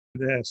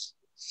the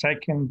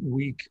second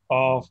week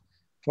of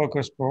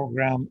focus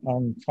program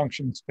on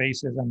function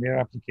spaces and their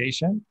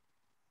application.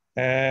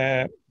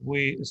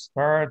 We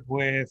start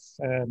with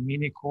a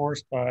mini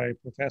course by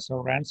Professor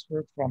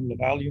Ransford from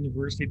Laval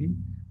University,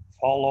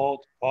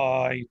 followed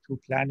by 2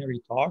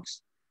 plenary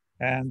talks.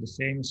 And the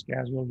same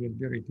schedule will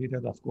be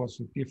repeated, of course,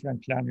 with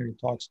different plenary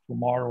talks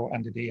tomorrow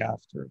and the day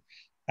after.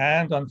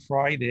 And on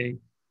Friday,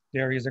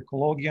 there is a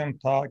colloquium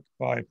talk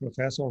by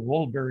Professor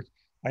Wolberg.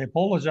 I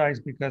apologize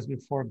because we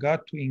forgot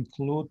to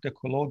include the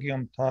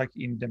colloquium talk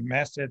in the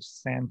message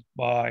sent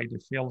by the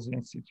Fields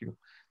Institute.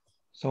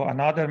 So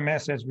another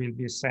message will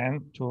be sent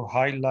to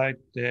highlight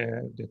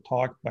the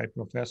talk by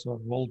Professor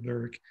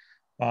Wolberg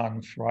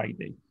on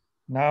Friday.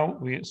 Now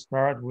we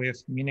start with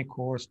mini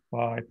course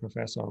by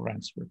Professor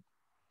Ransford.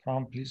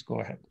 Tom, please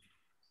go ahead.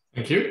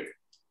 Thank you.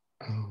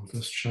 I'll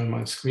just share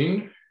my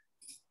screen.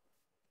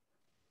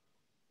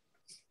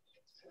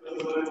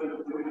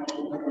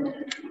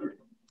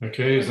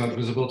 Okay, is that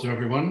visible to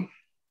everyone?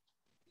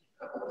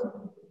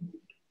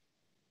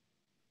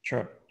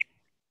 Sure.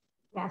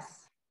 Yes.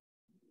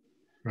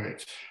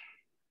 Right.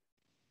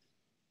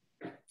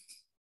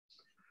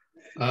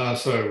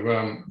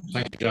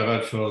 Thank you,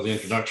 Javad, for the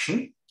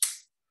introduction.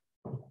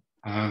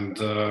 And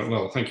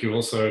well, thank you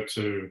also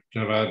to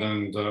Javad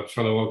and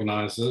fellow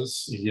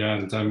organizers, Ilya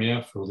and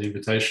Damir, for the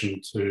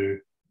invitation to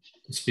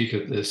speak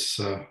at this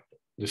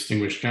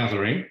distinguished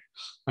gathering.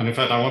 And in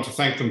fact, I want to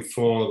thank them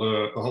for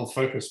the whole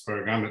focus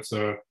program. It's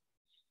a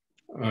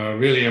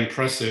really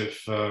impressive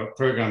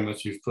program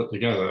that you've put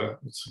together.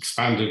 It's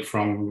expanded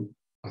from,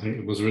 I think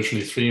it was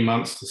originally 3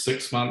 months to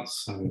 6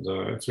 months, and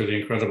it's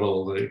really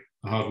incredible the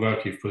hard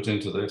work you've put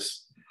into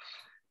this.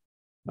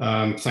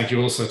 Thank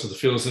you also to the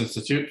Fields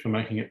Institute for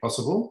making it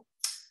possible.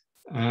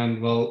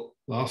 And well,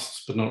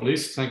 last but not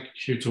least, thank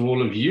you to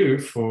all of you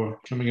for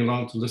coming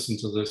along to listen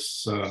to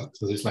this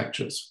to these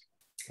lectures.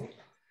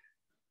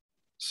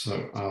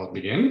 So I'll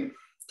begin.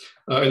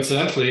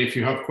 Incidentally, if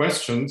you have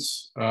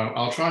questions,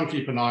 I'll try and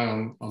keep an eye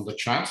on the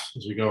chat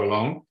as we go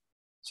along.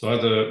 So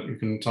either you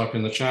can type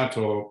in the chat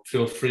or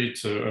feel free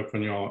to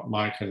open your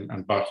mic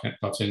and butt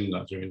in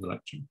during the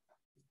lecture.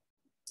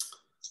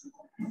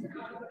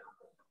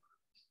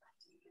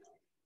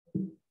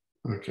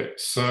 Okay,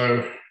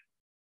 so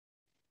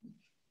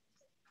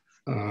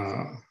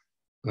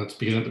let's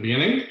begin at the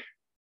beginning.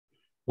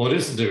 What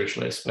is the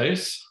Dirichlet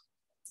space?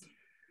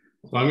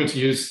 Well, I'm going to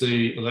use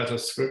the letter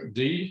script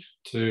D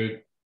to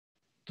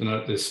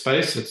denote this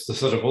space. It's the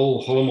set of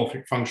all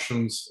holomorphic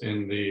functions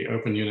in the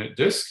open unit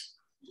disk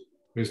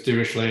whose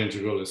Dirichlet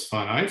integral is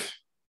finite.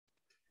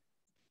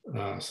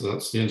 So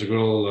that's the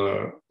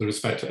integral with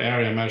respect to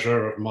area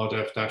measure of mod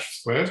f dash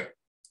squared.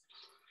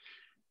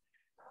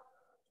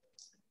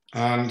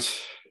 And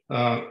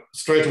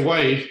straight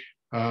away,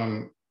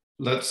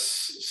 let's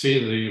see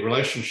the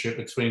relationship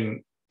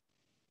between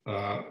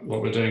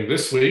what we're doing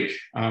this week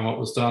and what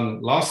was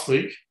done last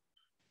week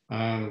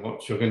and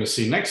what you're going to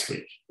see next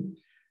week.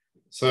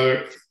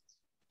 So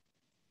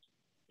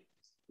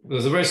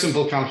there's a very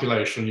simple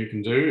calculation you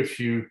can do if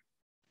you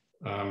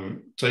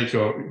take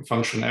your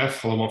function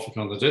f holomorphic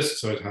on the disk,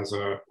 so it has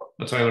a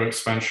Taylor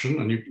expansion,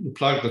 and you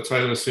plug the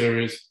Taylor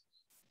series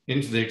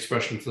into the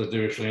expression for the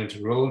Dirichlet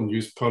integral and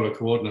use polar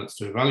coordinates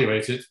to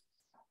evaluate it.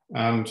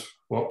 And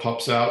what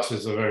pops out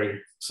is a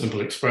very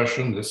simple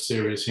expression, this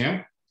series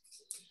here,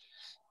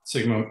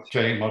 sigma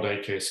k mod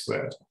ak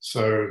squared.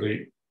 So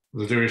the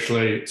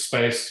Dirichlet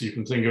space, you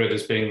can think of it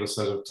as being the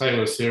set of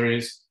Taylor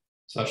series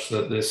such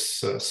that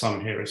this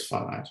sum here is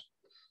finite.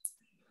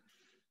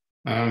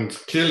 And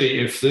clearly,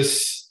 if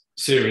this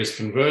series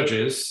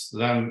converges,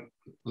 then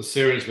the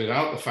series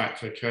without the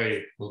factor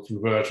k will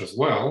converge as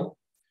well,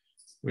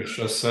 which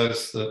just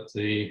says that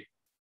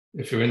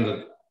if you're in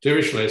the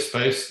Dirichlet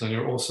space, then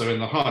you're also in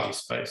the Hardy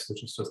space,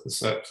 which is just the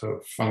set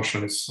of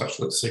functions such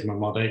that sigma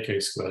mod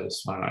ak squared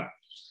is finite.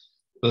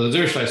 But the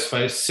Dirichlet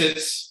space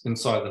sits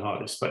inside the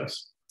Hardy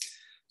space.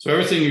 So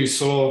everything you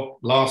saw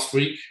last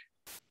week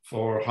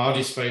for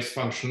Hardy space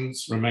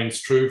functions remains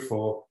true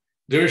for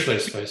Dirichlet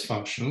space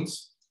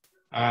functions.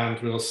 And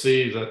we'll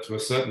see that to a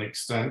certain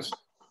extent,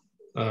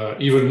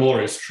 even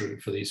more is true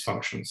for these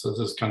functions. So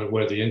this is kind of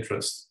where the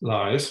interest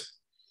lies.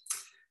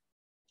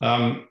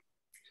 And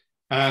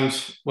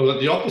well, at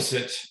the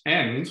opposite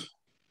end,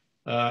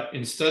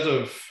 instead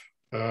of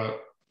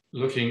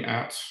looking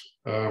at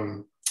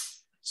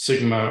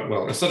sigma,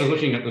 well, instead of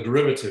looking at the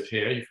derivative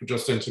here, you could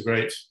just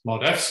integrate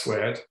mod f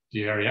squared,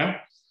 the area,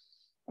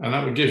 and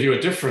that would give you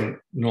a different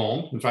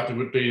norm. In fact, it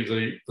would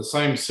be the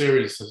same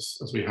series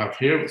as we have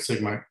here with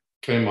sigma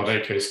k mod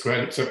ak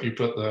squared, except you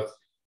put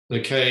the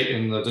k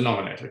in the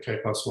denominator, k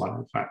plus 1,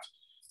 in fact.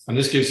 And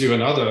this gives you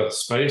another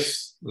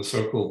space, the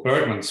so-called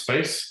Bergman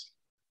space,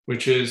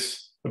 which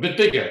is a bit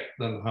bigger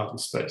than the Hardy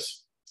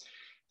space.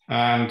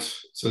 And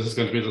so this is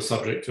going to be the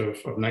subject of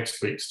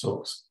next week's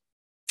talks.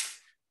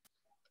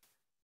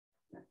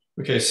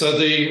 Okay, so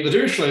the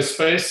Dirichlet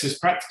space is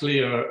practically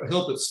a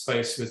Hilbert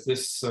space with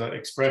this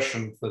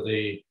expression for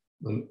the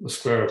the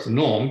square of the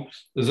norm.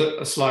 There's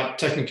a slight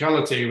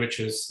technicality, which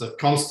is that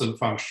constant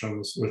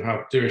functions would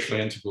have Dirichlet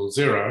integral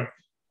 0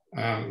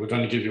 and would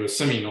only give you a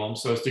semi-norm.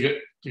 So as to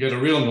get a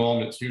real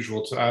norm, it's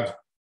usual to add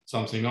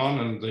something on,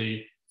 and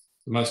the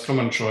most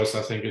common choice,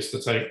 I think, is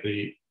to take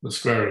the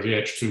square of the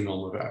H2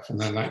 norm of f, and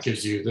then that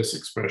gives you this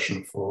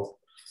expression for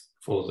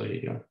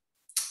the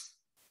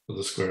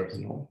square of the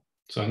norm.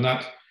 So in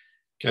that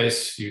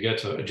case, you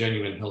get a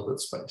genuine Hilbert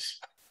space.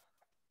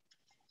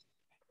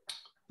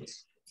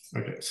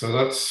 Okay, so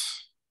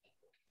that's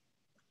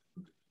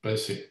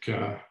basic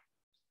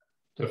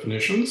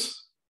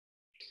definitions.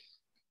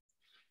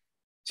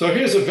 So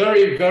here's a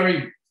very,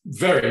 very,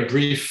 very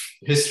brief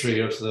history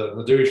of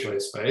the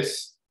Dirichlet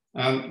space.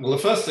 And well, the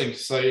first thing to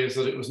say is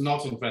that it was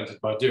not invented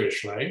by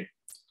Dirichlet.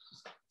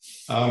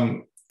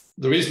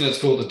 The reason it's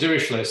called the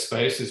Dirichlet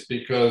space is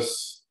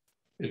because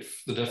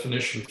the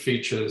definition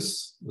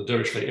features the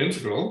Dirichlet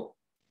integral,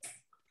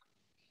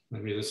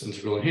 maybe this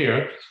integral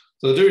here.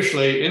 So the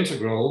Dirichlet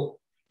integral,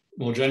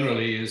 more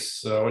generally, is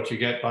what you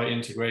get by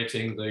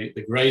integrating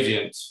the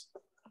gradient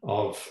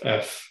of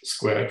f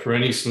squared for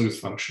any smooth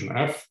function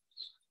f.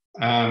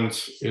 And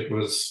it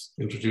was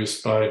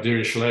introduced by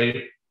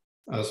Dirichlet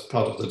as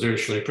part of the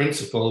Dirichlet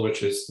principle,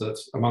 which is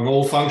that among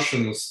all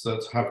functions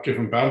that have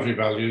given boundary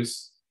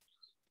values,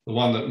 the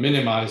one that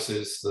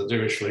minimizes the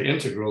Dirichlet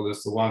integral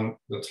is the one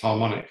that's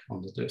harmonic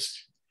on the disk.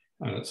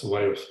 And it's a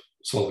way of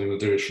solving the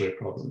Dirichlet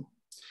problem.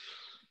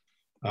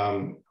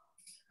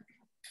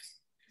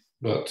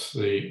 But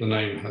the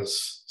name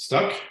has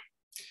stuck.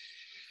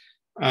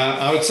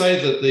 I would say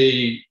that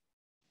the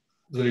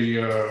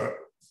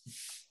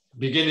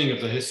beginning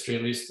of the history,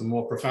 at least the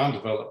more profound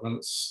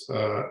developments,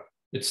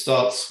 it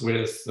starts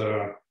with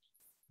the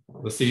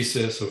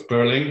thesis of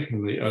Berling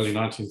in the early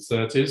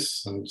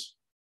 1930s, and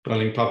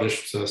Berling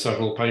published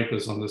several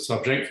papers on this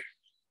subject,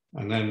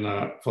 and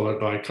then followed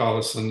by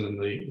Carlson in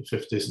the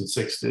 50s and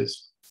 60s.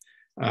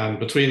 And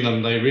between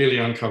them, they really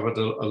uncovered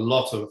a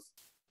lot of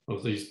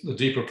the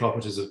deeper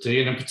properties of D.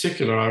 And in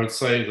particular, I would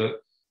say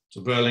that to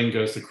Berling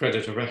goes the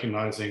credit of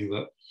recognizing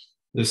that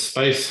this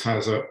space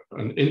has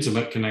an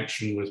intimate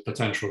connection with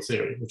potential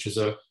theory, which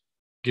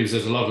gives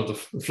it a lot of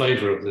the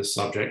flavor of this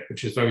subject,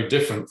 which is very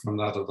different from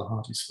that of the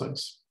Hardy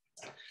space.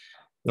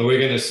 Now we're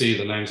going to see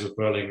the names of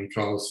Berling and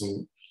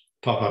Carlson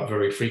pop up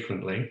very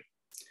frequently.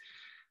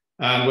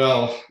 And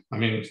well, I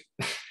mean,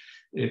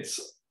 it's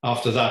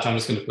after that, I'm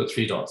just going to put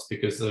 3 dots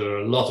because there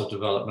are a lot of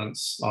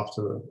developments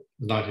after the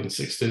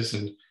 1960s,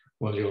 and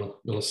well,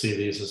 you'll see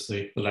these as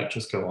the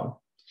lectures go on.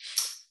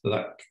 So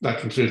that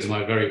concludes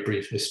my very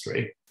brief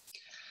history.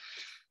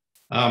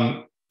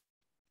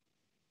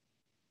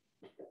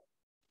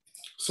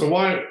 So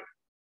why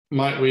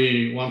might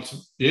we want to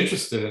be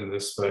interested in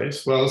this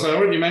space? Well, as I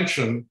already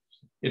mentioned,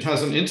 it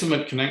has an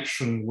intimate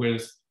connection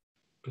with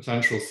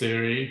potential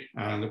theory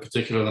and in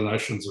particular the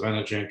notions of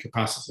energy and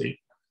capacity,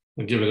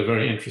 and give it a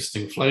very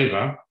interesting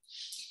flavor.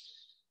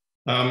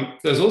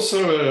 There's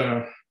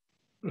also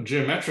a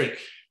geometric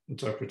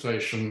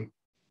interpretation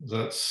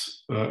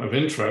that's of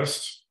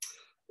interest.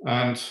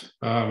 And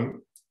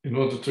in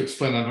order to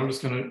explain that, I'm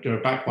just going to go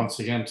back once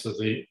again to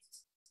the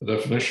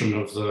definition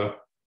of the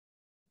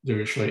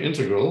Dirichlet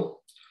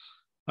integral.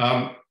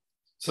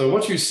 So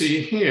what you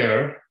see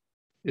here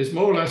is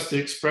more or less the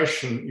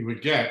expression you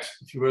would get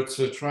if you were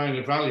to try and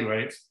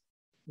evaluate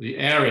the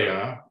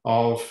area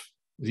of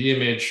the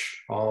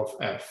image of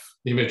F,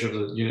 the image of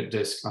the unit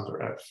disk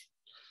under F.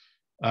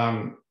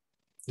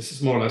 This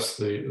is more or less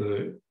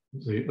the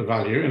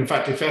value. In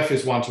fact, if F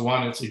is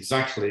 1-to-1, it's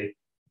exactly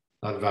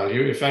that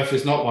value. If F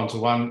is not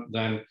 1-to-1,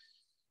 then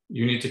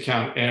you need to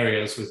count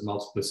areas with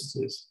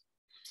multiplicities.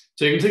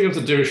 So you can think of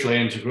the Dirichlet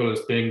integral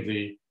as being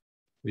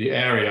the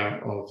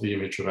area of the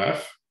image of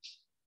F.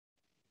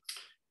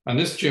 And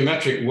this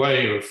geometric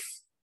way of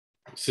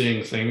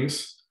seeing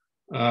things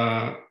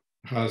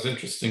has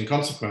interesting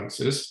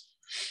consequences.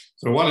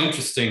 So one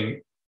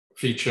interesting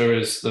feature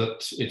is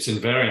that it's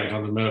invariant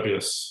on the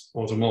Möbius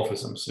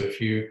automorphism. So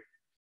if you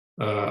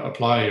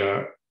apply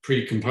a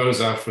pre-compose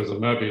F with a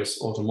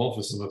Möbius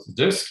automorphism of the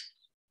disk,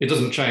 it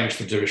doesn't change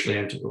the Dirichlet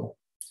integral.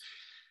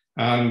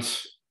 And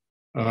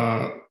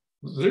the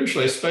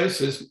Dirichlet space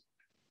is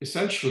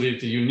essentially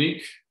the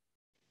unique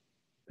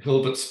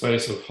Hilbert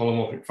space of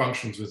holomorphic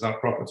functions with that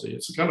property.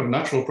 It's a kind of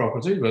natural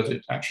property, but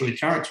it actually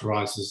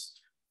characterizes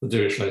the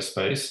Dirichlet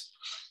space.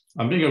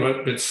 I'm being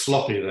a bit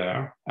sloppy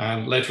there,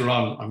 and later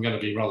on I'm going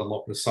to be rather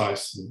more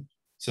precise and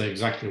say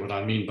exactly what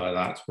I mean by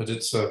that, but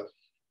it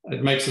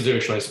makes the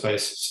Dirichlet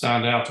space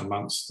stand out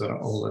amongst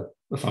all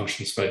the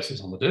function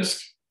spaces on the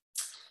disk.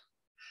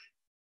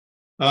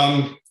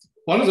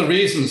 One of the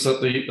reasons that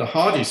the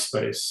Hardy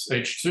space,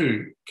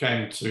 H2,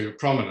 came to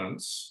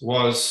prominence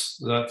was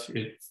that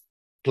it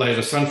played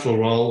a central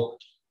role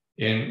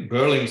in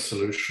Berling's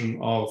solution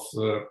of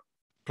the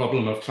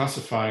problem of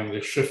classifying the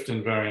shift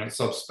invariant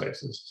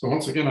subspaces. So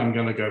once again, I'm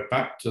going to go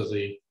back to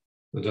the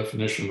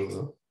definition of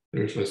the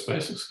Dirichlet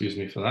space, excuse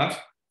me for that.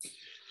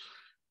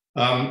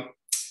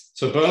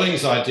 So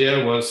Berling's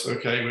idea was,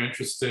 okay, we're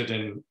interested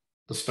in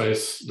the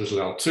space little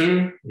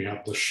L2. We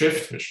have the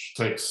shift, which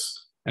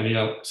takes any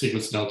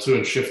sequence in L2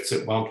 and shifts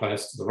it one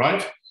place to the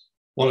right.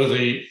 What are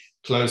the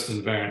closed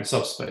invariant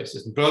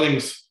subspaces? And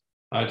Berling's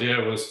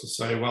idea was to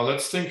say, well,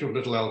 let's think of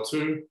little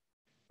L2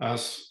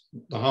 as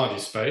the Hardy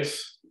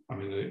space. I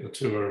mean, the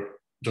two are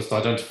just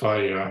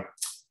identify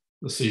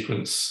the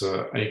sequence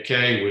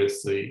AK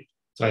with the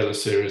Taylor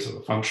series of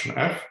a function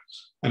f.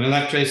 And in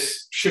that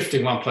case,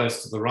 shifting one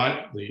place to the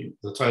right,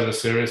 the Taylor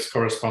series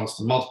corresponds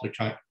to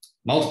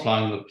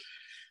multiplying the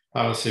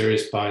power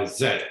series by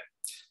z.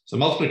 So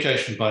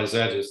multiplication by z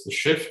is the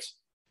shift.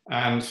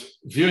 And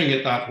viewing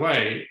it that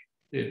way,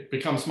 it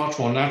becomes much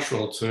more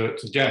natural to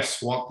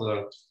guess what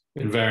the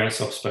invariant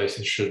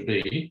subspaces should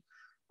be.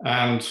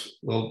 And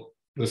well,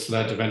 this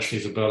led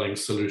eventually to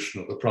Berling's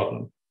solution of the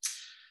problem.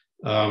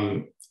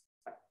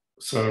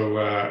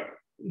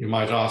 You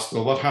might ask,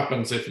 well, what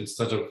happens if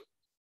instead of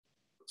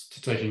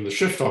taking the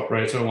shift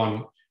operator,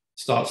 one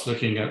starts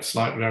looking at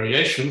slight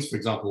variations, for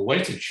example,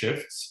 weighted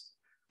shifts,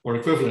 or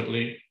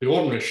equivalently, the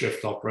ordinary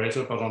shift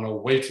operator, but on a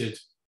weighted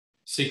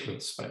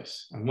sequence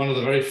space. And one of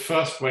the very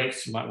first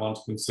weights you might want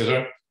to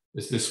consider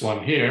is this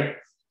one here.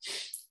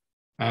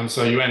 And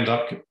so you end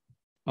up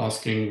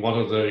asking, what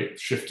are the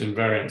shift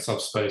invariant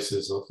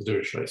subspaces of the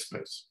Dirichlet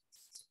space?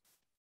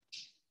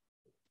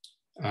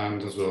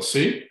 And as we'll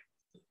see,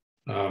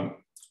 quite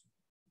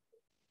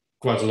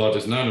a lot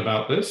is known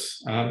about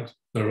this, and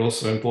there are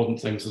also important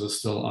things that are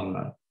still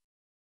unknown.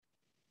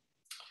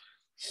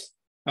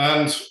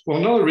 And well,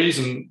 another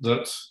reason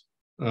that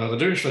the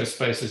Dirichlet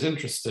space is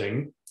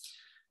interesting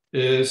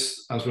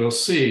is, as we'll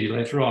see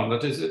later on,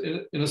 that is,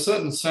 in a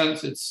certain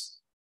sense, it's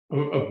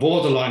a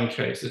borderline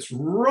case. It's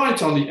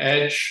right on the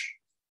edge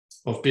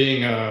of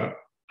being an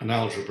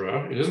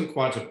algebra. It isn't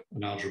quite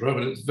an algebra,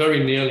 but it's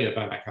very nearly a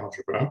Banach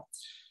algebra.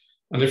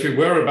 And if it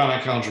were a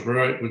Banach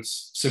algebra, it would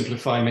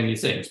simplify many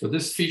things. But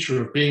this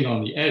feature of being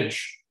on the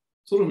edge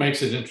sort of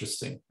makes it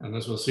interesting. And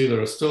as we'll see,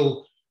 there are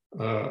still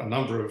a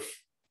number of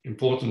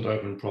important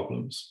open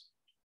problems.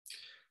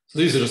 So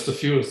these are just a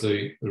few of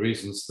the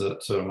reasons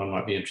that one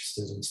might be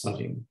interested in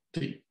studying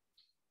D.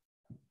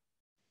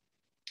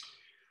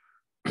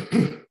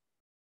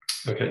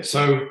 Okay,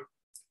 so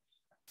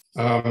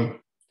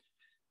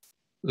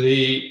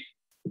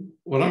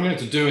what I'm going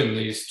to do in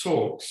these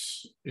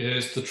talks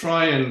is to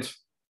try and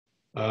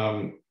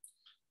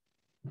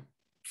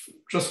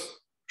just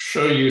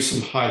show you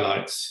some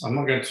highlights. I'm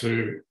not going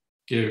to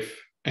give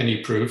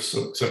any proofs,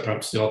 except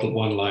perhaps the odd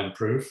one-line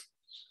proof,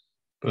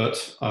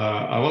 but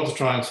I want to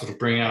try and sort of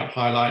bring out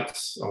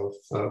highlights of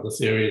the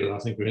theory that I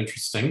think are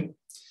interesting.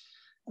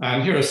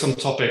 And here are some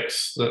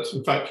topics that,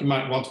 in fact, you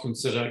might want to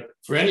consider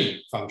for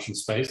any function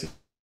space.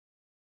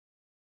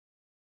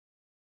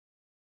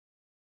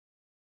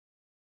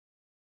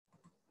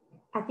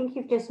 I think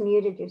you've just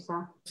muted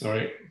yourself.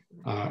 Sorry.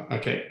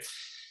 Okay.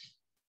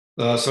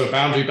 So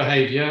boundary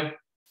behavior.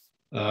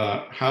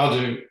 How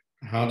do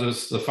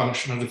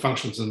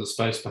functions in the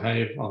space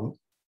behave on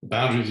the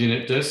boundary of the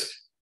unit disk?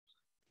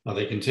 Are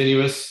they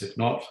continuous? If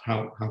not,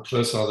 how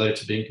close are they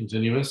to being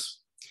continuous?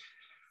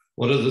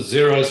 What are the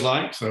zeros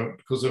like? So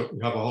because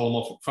we have a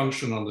holomorphic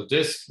function on the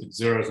disk, the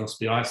zeros must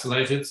be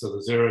isolated. So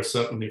the zeros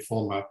certainly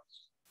form a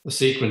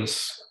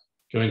sequence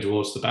going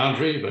towards the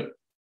boundary, but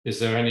is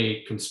there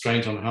any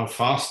constraint on how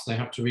fast they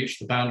have to reach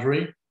the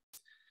boundary?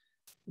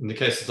 In the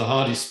case of the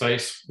Hardy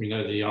space, we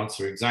know the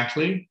answer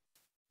exactly.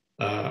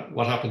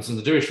 What happens in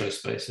the Dirichlet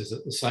space? Is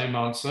it the same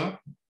answer?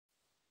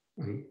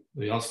 And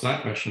the answer to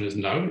that question is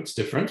no, it's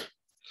different.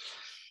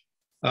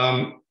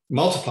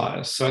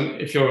 Multipliers. So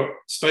if your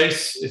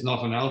space is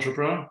not an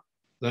algebra,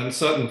 then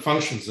certain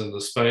functions in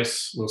the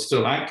space will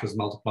still act as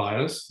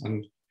multipliers.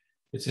 And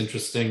it's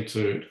interesting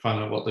to find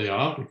out what they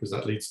are, because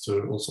that leads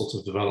to all sorts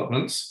of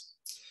developments.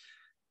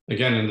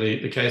 Again, in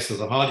the case of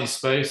the Hardy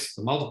space,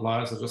 the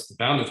multipliers are just the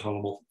bounded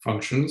holomorphic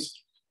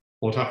functions.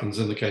 What happens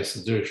in the case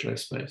of the Dirichlet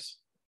space?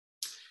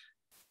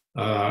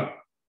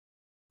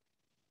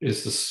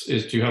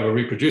 Do you have a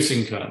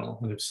reproducing kernel?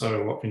 And if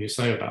so, what can you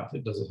say about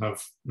it? Does it have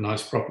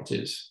nice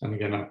properties? And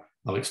again,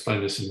 I'll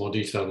explain this in more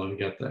detail when we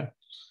get there.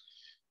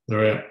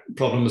 There are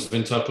problems of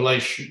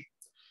interpolation,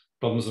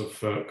 problems of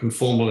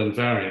conformal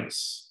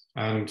invariance,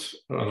 and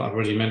I've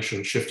already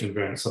mentioned shift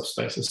invariant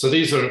subspaces. So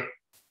these are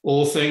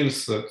all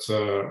things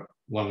that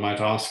one might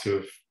ask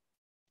of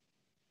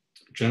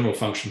general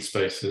function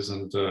spaces.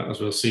 And as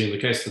we'll see in the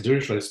case of the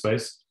Dirichlet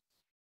space,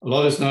 a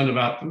lot is known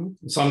about them.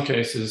 In some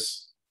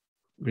cases,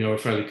 we have a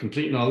fairly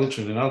complete knowledge,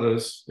 and in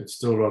others, it's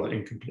still rather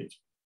incomplete.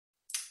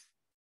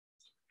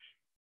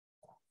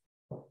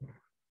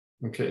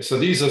 Okay, so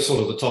these are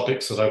sort of the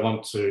topics that I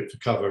want to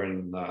cover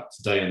in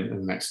today and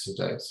in the next 2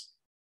 days.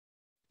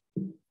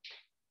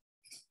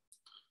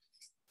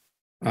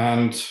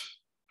 And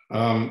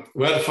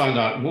where to find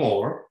out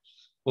more?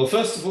 Well,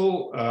 first of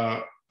all,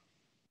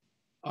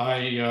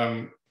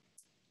 I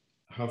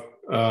have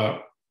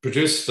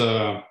produced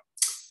a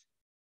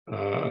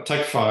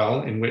text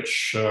file in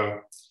which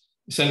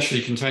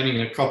essentially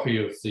containing a copy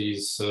of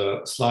these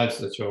slides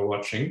that you're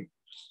watching.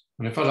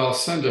 And in fact, I'll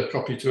send a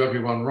copy to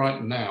everyone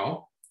right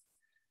now.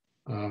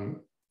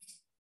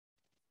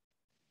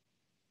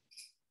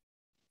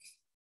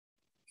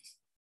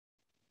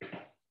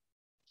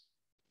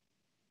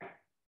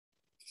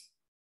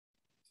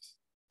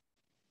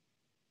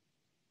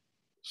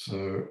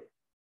 So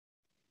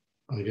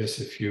I guess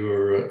if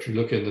you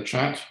look in the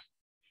chat,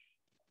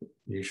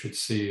 you should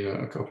see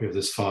a copy of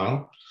this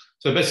file.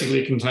 So basically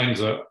it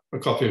contains a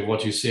copy of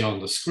what you see on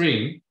the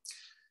screen,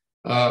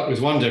 with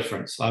one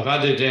difference. I've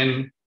added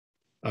in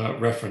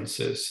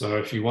references. So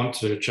if you want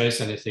to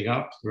chase anything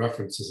up, the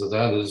references are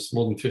there. There's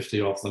more than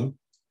 50 of them,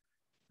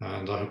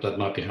 and I hope that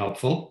might be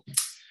helpful.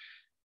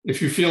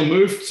 If you feel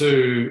moved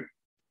to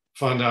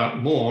find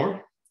out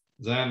more,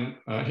 then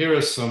here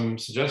are some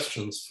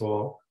suggestions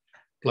for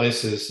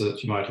places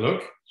that you might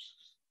look.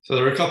 So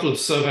there are a couple of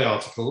survey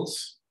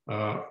articles.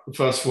 The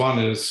first one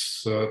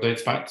is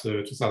dates back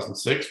to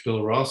 2006,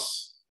 Bill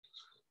Ross.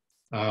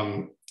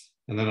 And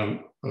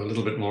then a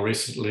little bit more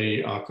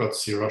recently,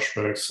 Arkotsi,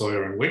 Rochberg,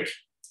 Sawyer, and Wick.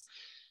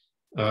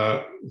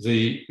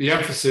 The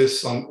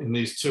emphasis in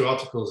these two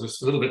articles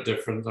is a little bit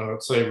different. I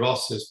would say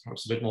Ross is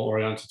perhaps a bit more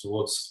oriented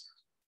towards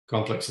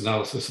complex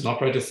analysis and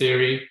operator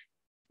theory.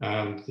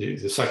 And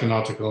the second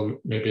article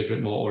may be a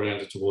bit more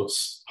oriented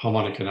towards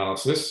harmonic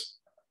analysis.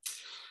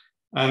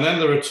 And then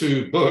there are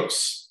two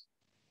books.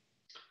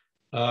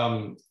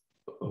 One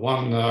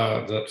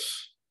that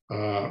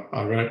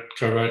I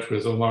co-wrote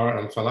with Omar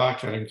Al-Falah,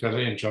 Karim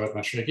Khaleh, and Jawed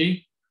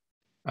Mashriqi.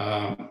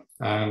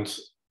 And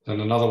then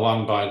another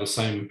one by the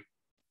same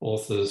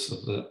authors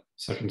of the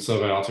second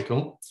survey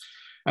article.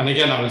 And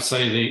again, I would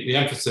say the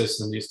emphasis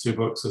in these two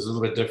books is a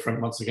little bit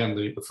different. Once again,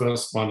 the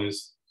first one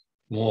is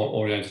more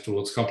oriented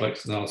towards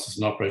complex analysis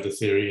and operator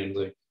theory,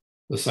 and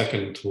the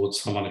second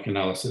towards harmonic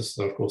analysis,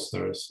 though of course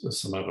there's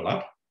some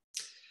overlap.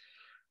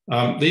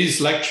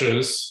 These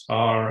lectures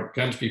are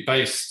going to be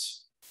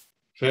based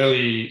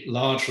fairly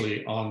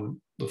largely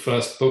on the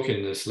first book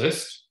in this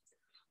list.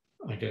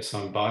 I guess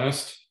I'm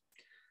biased.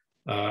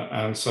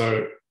 And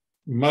so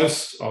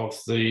most of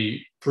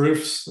the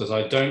proofs that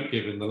I don't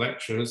give in the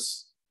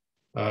lectures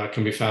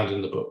can be found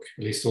in the book,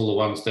 at least all the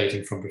ones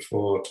dating from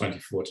before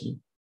 2014.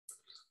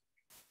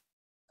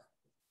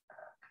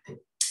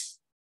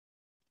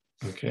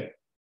 Okay,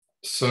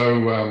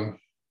 so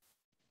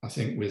I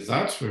think with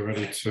that, we're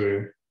ready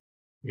to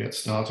get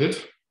started.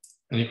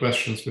 Any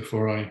questions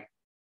before I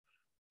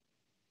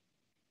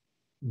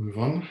move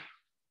on?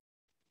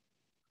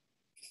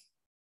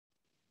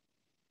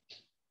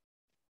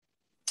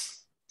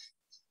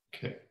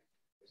 Okay.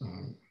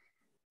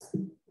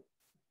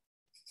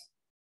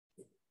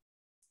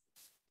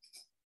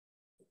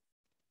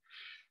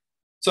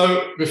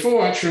 So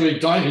before actually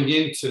diving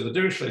into the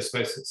Dirichlet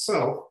space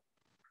itself,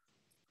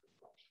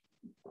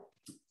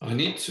 I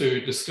need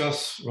to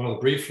discuss rather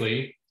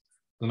briefly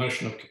the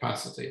notion of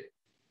capacity,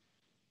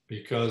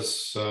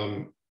 because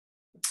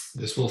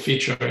this will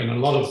feature in a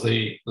lot of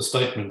the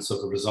statements of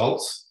the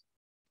results.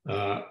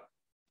 I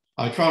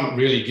can't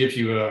really give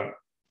you a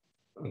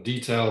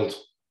detailed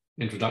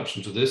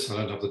introduction to this. I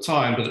don't have the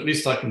time, but at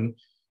least I can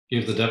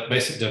give the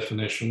basic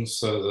definitions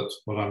so that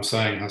what I'm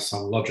saying has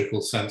some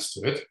logical sense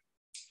to it.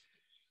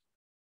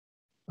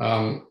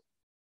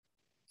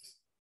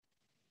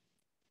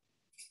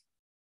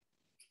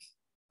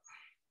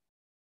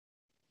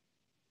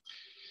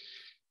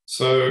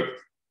 So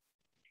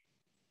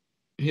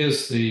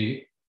here's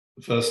the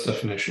first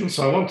definition.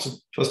 So I want to,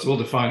 first of all,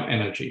 define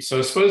energy.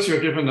 So suppose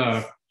you're given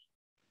a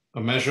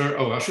measure.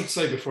 Oh, I should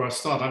say before I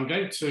start, I'm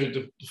going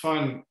to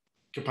define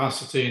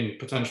capacity in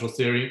potential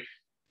theory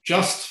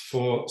just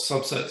for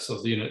subsets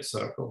of the unit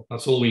circle.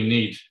 That's all we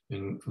need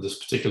for this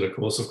particular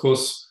course. Of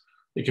course,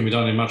 it can be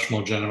done in much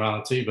more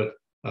generality, but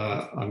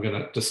I'm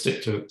going to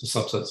stick to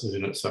subsets of the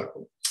unit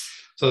circle.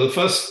 So the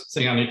first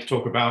thing I need to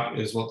talk about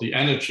is what the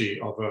energy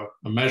of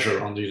a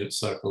measure on the unit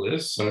circle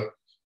is. So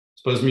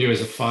suppose mu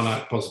is a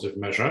finite positive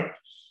measure.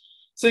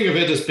 Think of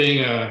it as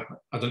being I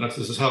don't know if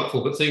this is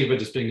helpful, but think of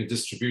it as being a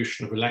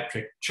distribution of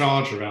electric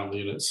charge around the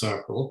unit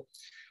circle.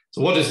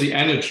 So what is the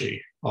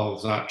energy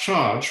of that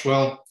charge?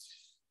 Well,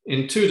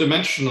 in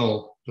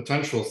two-dimensional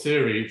potential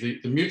theory,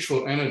 the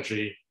mutual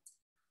energy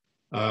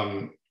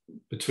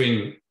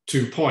between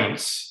 2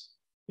 points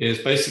is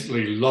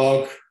basically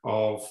log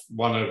of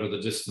 1 over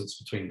the distance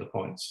between the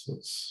points.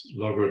 That's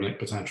logarithmic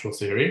potential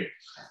theory.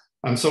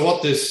 And so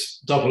what this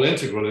double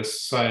integral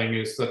is saying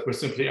is that we're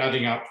simply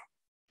adding up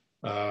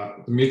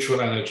the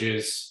mutual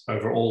energies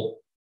over all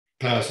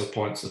pairs of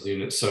points of the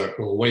unit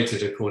circle,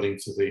 weighted according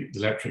to the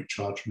electric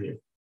charge mu.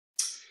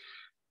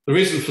 The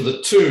reason for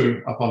the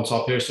 2 up on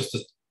top here is just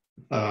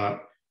a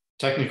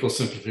technical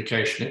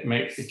simplification.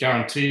 It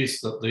guarantees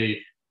that the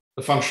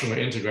function we're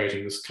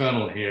integrating, this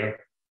kernel here,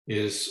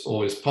 is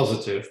always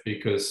positive,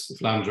 because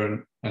if lambda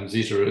and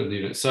zeta are in the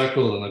unit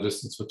circle, then the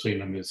distance between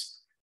them is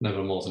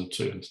never more than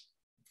 2. And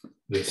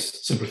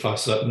this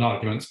simplifies certain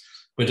arguments,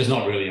 but it's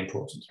not really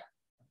important.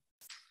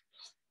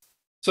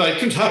 So it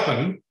could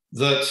happen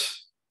that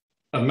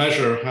a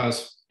measure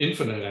has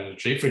infinite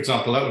energy. For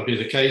example, that would be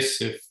the case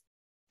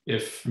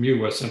if mu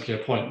were simply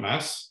a point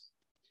mass.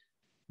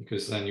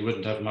 because then you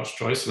wouldn't have much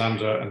choice.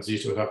 Lambda and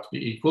zeta would have to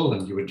be equal,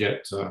 and you would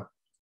get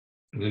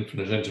an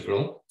infinite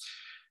integral.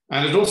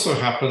 And it also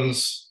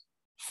happens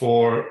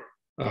for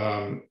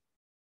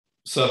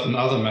certain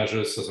other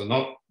measures that are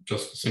not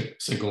just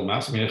single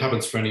mass. I mean, it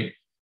happens for any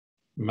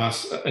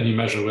mass, any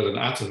measure with an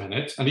atom in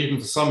it, and even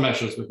for some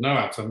measures with no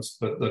atoms,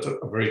 but that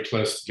are very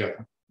close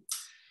together.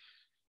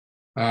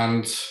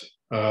 And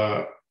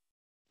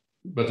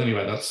but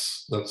anyway,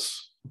 that's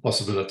a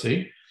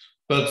possibility.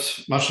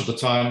 But much of the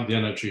time, the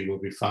energy will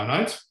be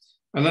finite.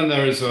 And then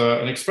there is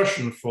an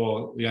expression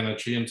for the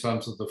energy in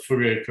terms of the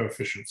Fourier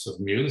coefficients of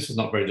mu. This is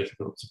not very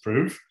difficult to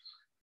prove.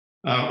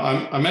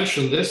 I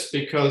mentioned this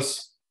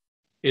because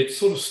it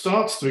sort of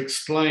starts to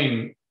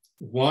explain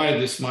why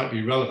this might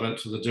be relevant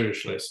to the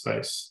Dirichlet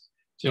space.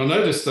 So you'll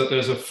notice that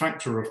there's a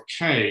factor of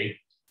k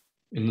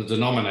in the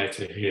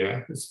denominator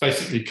here. This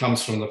basically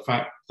comes from the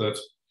fact that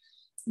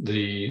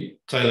the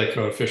Taylor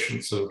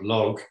coefficients of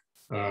log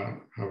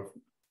have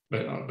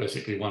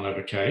basically 1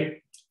 over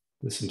k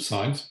with some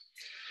signs.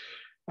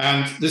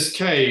 And this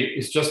k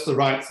is just the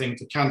right thing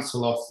to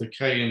cancel off the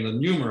k in the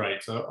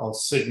numerator of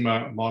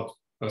sigma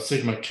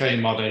k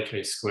mod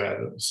ak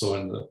squared that we saw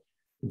in the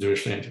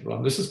Dirichlet integral.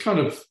 And this is kind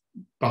of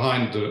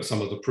behind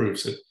some of the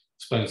proofs. It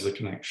explains the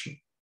connection.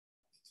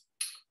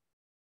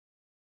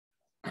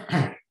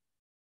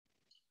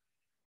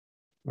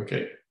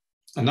 Okay,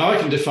 and now I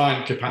can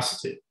define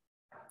capacity.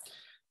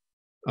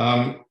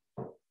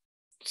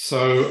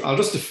 So I'll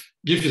just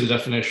give you the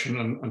definition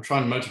and try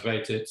and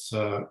motivate it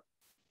a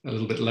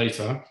little bit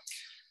later.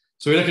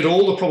 So we look at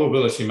all the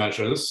probability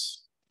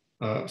measures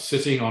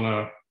sitting on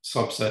a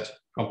subset,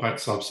 compact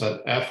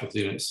subset F of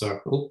the unit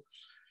circle,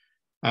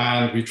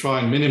 and we try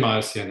and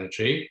minimize the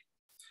energy.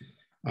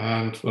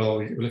 And well,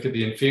 we look at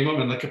the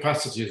infimum, and the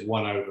capacity is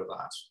 1 over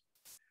that.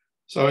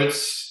 So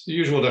it's the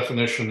usual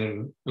definition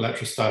in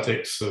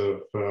electrostatics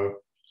of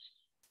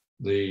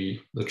the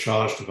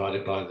charge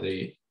divided by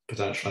the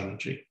potential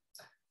energy.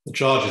 The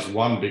charge is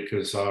 1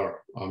 because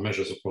our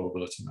measure is a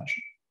probability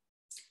measure.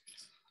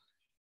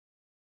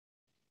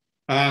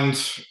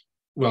 And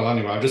well,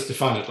 anyway, I just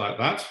defined it like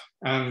that.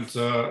 And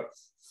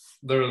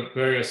there are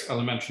various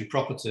elementary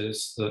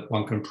properties that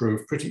one can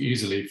prove pretty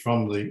easily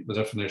from the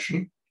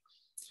definition.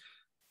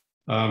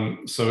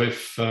 So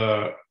if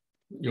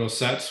your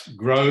set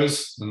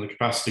grows, then the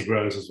capacity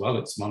grows as well.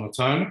 It's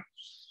monotone.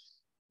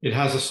 It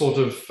has a sort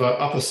of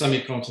upper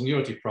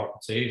semi-continuity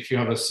property. If you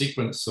have a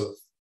sequence of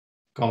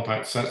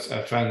compact sets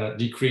Fn that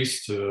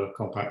decrease to a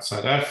compact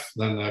set F,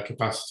 then their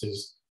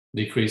capacities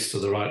decrease to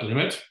the right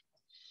limit.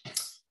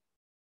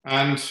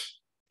 And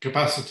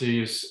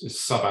capacity is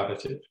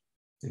subadditive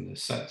in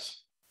this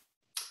sense.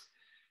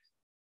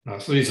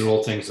 So these are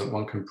all things that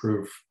one can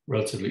prove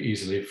relatively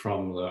easily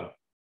from the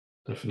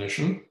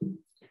definition.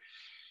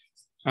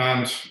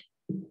 And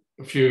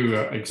a few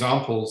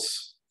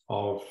examples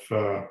of,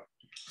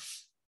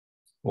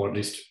 or at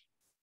least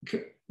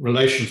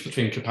relations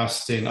between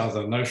capacity and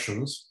other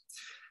notions.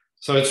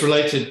 So it's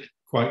related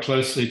quite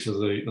closely to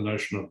the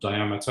notion of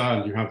diameter,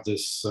 and you have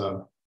this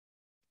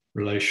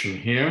relation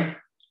here.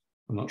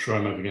 I'm not sure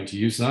I'm ever going to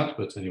use that,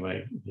 but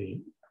anyway,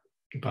 the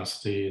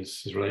capacity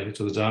is related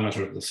to the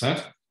diameter of the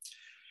set.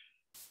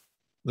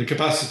 The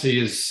capacity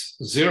is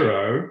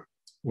 0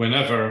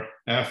 whenever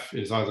F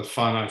is either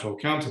finite or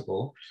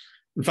countable.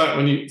 In fact,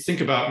 when you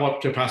think about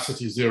what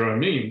capacity 0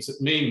 means,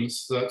 it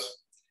means that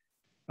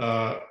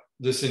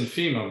this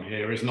infimum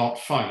here is not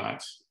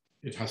finite.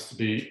 It has to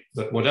be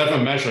that whatever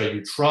measure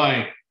you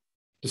try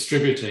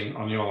distributing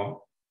on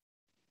your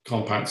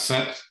compact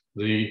set,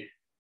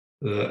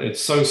 it's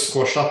so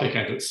squashed up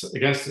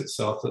against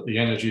itself that the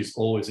energy is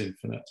always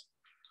infinite.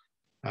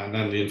 And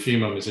then the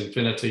infimum is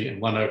infinity, and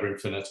 1 over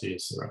infinity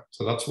is 0.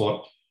 So that's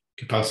what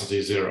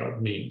capacity 0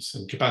 means.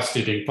 And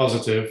capacity being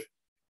positive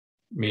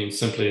means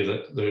simply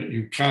that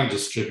you can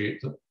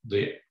distribute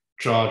the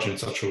charge in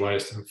such a way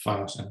as to have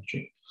finite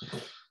energy.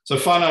 So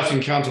finite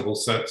and countable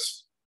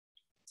sets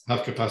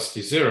have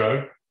capacity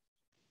 0.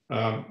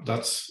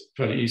 That's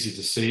fairly easy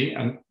to see.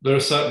 And there are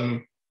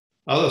certain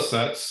other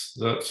sets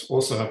that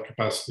also have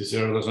capacity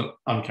 0 that are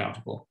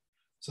uncountable.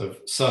 So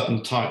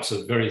certain types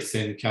of very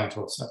thin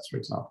Cantor sets, for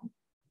example.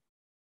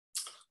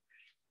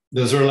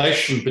 There's a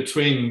relation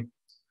between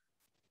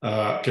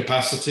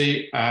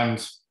capacity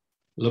and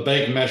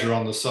Lebesgue measure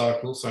on the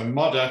circle. So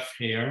mod F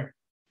here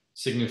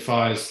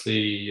signifies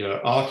the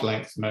arc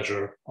length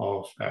measure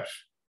of F.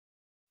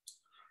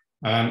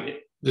 And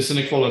this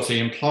inequality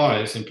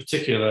implies in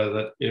particular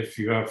that if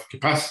you have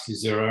capacity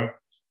 0,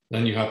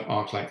 then you have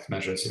arc length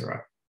measure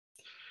 0.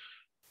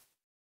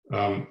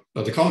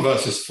 But the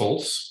converse is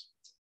false.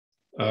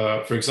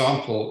 For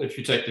example, if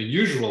you take the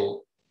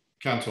usual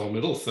Cantor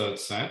middle third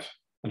set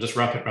and just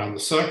wrap it around the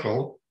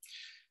circle,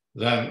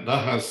 then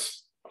that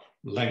has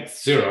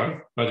length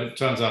 0, but it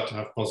turns out to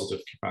have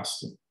positive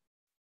capacity.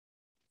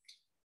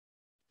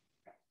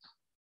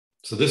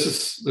 So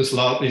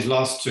these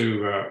last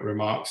two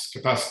remarks,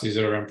 capacity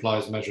 0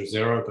 implies measure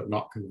 0, but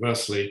not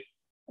conversely,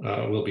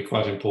 will be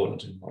quite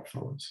important in what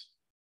follows.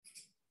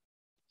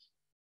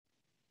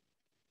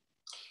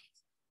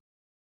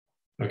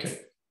 Okay.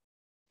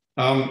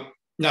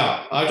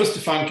 Now, I just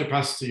defined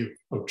capacity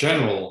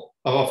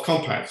of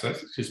compact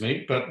sets, excuse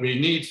me, but we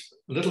need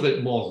a little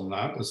bit more than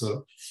that as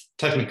a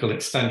technical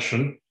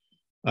extension.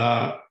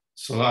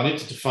 So I need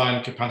to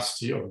define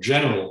capacity of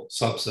general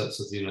subsets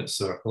of the unit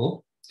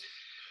circle.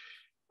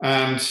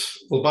 And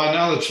well, by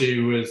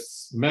analogy with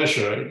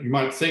measure, you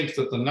might think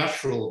that the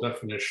natural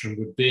definition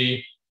would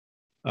be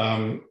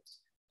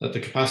that the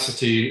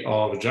capacity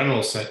of a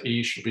general set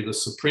E should be the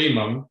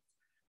supremum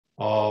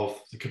of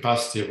the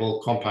capacity of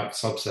all compact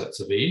subsets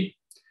of E.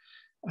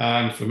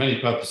 And for many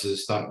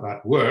purposes,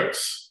 that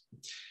works.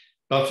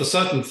 But for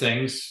certain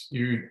things,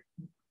 you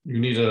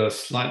need a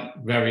slight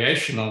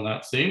variation on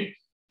that theme.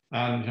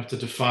 And you have to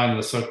define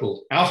the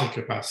so-called outer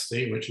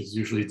capacity, which is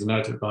usually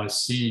denoted by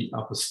C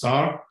upper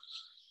star,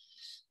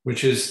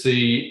 which is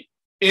the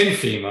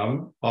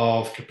infimum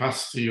of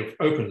capacity of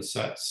open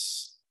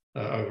sets,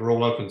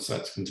 overall open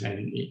sets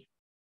containing E.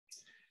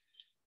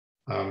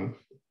 And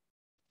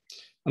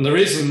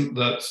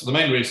the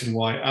main reason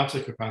why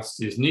outer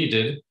capacity is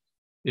needed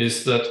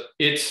is that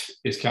it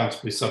is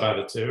countably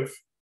subadditive,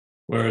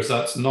 whereas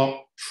that's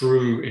not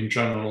true in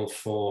general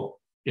for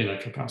inner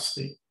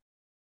capacity.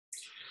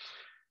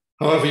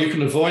 However, you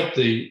can avoid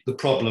the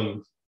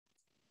problem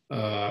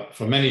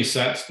for many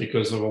sets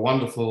because of a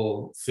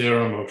wonderful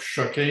theorem of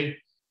Choquet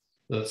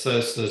that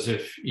says that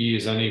if E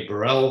is any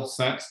Borel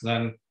set,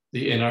 then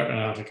the inner and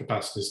outer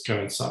capacities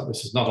coincide.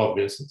 This is not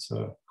obvious, it's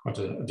quite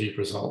a deep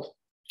result.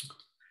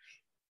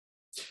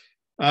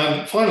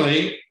 And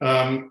finally,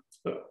 a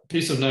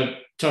piece of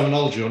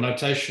terminology or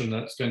notation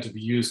that's going to be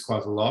used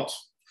quite a lot.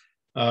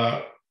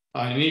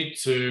 I need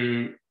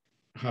to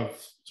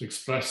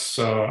express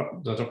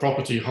that a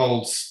property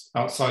holds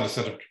outside a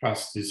set of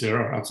capacity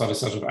zero, outside a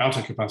set of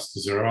outer capacity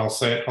zero. I'll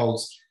say it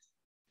holds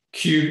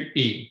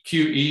QE.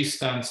 QE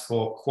stands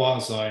for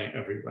quasi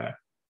everywhere.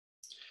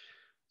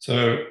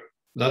 So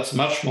that's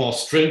much more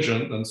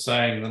stringent than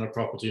saying that a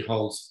property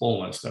holds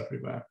almost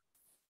everywhere.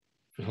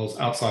 If it holds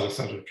outside a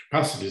set of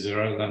capacity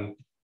zero, then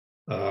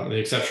the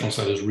exceptional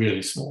set is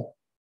really small.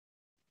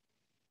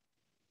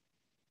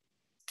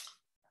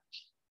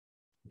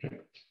 Okay.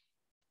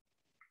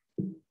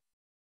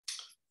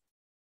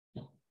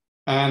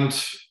 And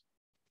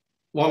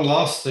one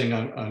last thing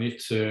I need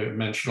to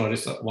mention, or at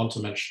least I want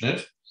to mention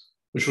it,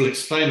 which will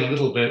explain a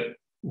little bit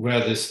where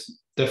this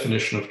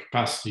definition of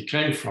capacity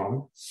came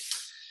from.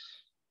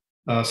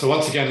 So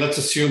once again, let's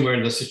assume we're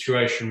in the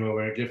situation where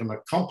we're given a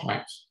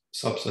compact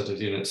subset of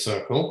the unit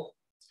circle.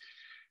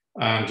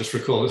 And just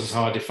recall, this is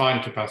how I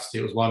defined capacity.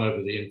 It was 1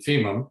 over the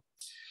infimum.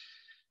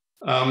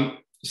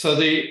 So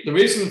the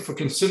reason for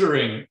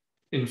considering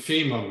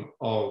infimum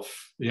of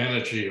the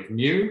energy of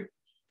mu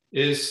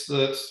is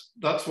that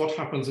that's what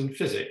happens in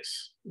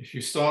physics. If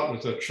you start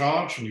with a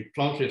charge and you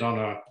plonk it on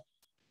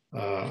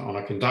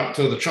a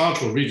conductor, the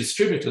charge will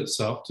redistribute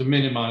itself to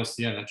minimize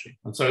the energy.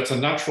 And so it's a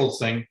natural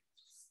thing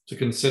to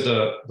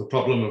consider the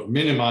problem of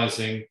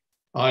minimizing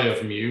I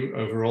of mu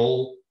over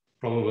all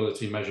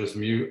probability measures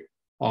mu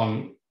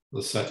on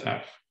the set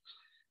F.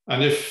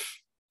 And if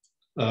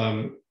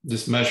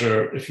this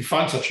measure, if you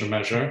find such a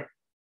measure,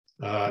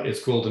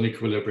 it's called an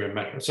equilibrium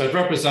measure. So it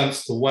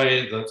represents the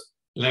way that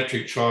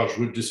electric charge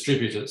would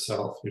distribute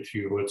itself if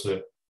you were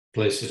to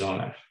place it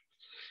on F.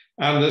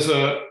 And there's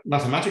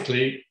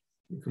mathematically,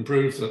 you can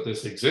prove that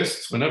this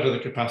exists whenever the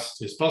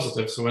capacity is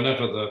positive. So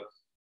whenever the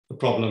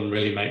problem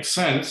really makes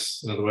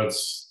sense, in other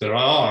words, there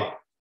are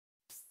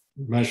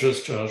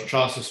measures,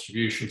 charge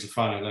distributions of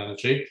finite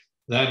energy,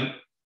 then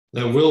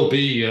there will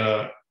be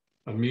a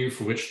mu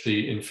for which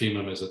the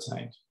infimum is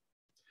attained.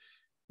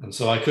 And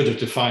so I could have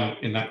defined,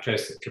 in that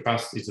case, the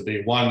capacity to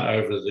be 1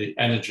 over the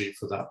energy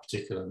for that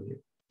particular mu.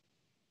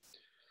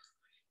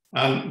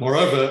 And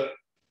moreover,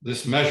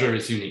 this measure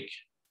is unique.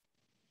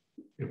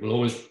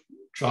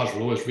 Charge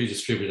will always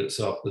redistribute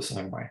itself the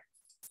same way.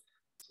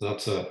 So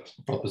that's a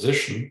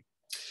proposition.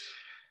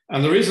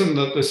 And the reason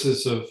that this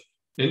is of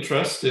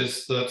interest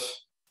is that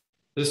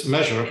this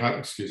measure,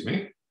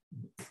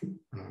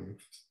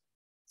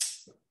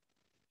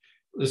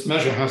 this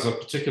measure has a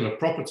particular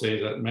property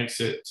that makes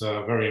it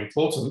very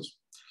important.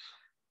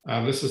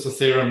 And this is a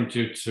theorem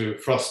due to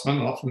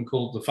Frostman, often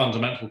called the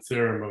fundamental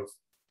theorem of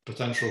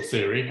potential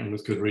theory, and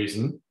with good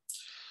reason.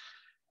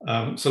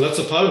 So let's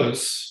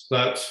suppose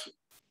that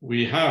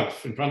we have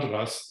in front of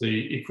us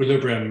the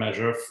equilibrium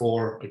measure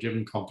for a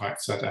given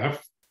compact set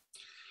F.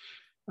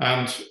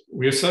 And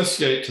we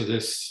associate to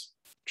this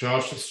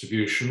charge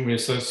distribution, we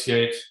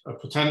associate a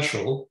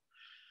potential.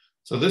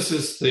 So this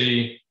is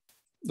the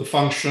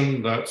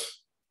function that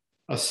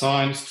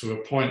assigns to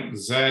a point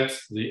Z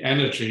the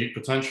energy,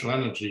 potential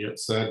energy at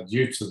Z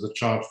due to the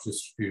charge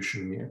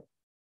distribution mu.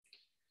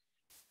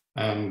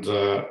 And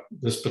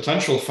this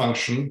potential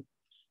function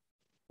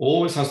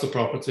always has the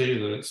property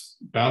that it's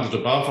bounded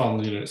above on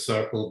the unit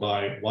circle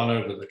by 1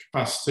 over the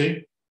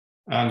capacity,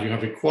 and you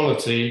have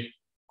equality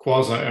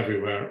quasi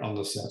everywhere on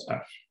the set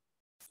F.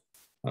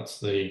 That's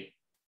the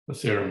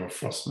theorem of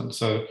Frostman.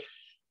 So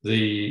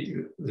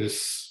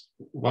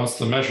once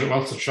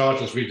the charge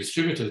has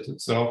redistributed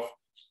itself,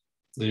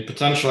 the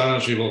potential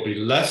energy will be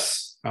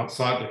less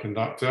outside the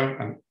conductor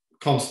and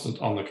constant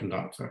on the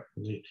conductor.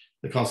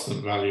 The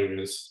constant value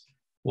is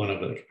 1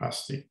 over the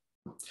capacity.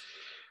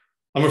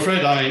 I'm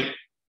afraid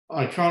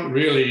I can't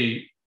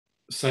really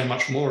say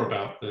much more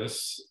about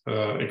this,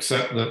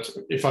 except that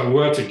if I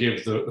were to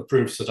give the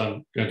proofs that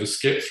I'm going to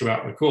skip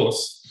throughout the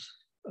course,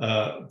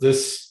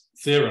 this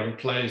theorem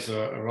plays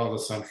a rather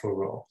central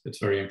role. It's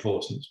very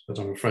important, but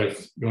I'm afraid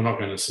you're not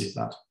going to see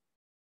that.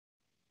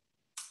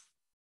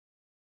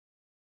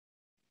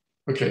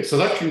 Okay, so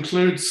that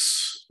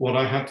concludes what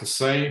I had to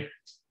say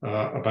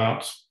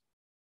about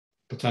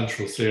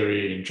potential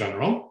theory in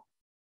general.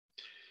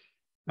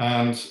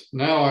 And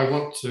now I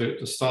want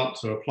to start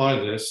to apply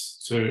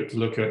this to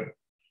look at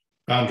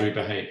boundary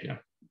behavior.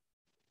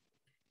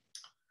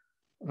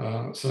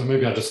 So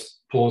maybe I'll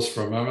just pause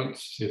for a moment,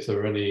 see if there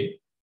are any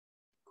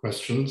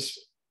questions.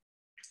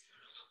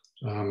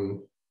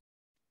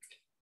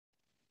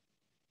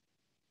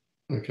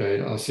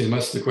 Okay, I see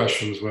most of the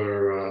questions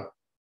were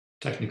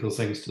technical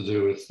things to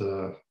do with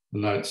the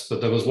notes, but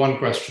there was one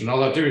question: are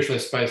there Dirichlet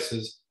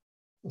spaces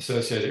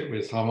associated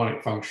with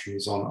harmonic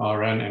functions on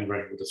Rn n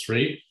greater than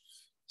 3?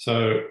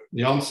 So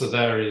the answer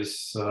there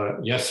is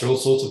yes, there are all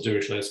sorts of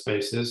Dirichlet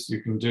spaces.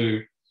 You can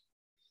do,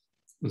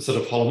 instead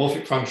of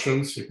holomorphic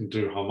functions, you can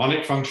do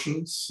harmonic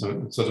functions. So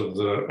instead of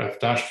the f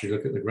dash, you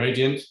look at the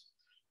gradient.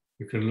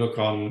 You can look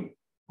on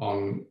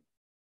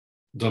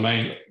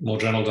domain, more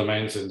general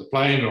domains in the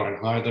plane or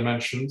in higher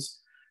dimensions.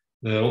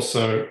 There are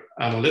also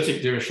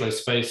analytic Dirichlet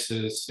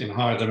spaces in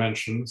higher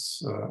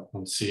dimensions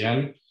on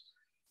Cn.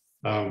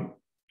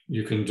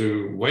 You can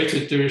do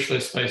weighted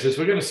Dirichlet spaces.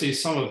 We're going to see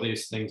some of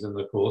these things in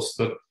the course,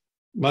 but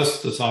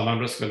most of the time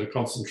I'm just going to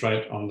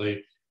concentrate on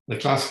the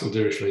classical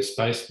Dirichlet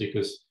space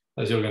because,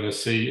 as you're going to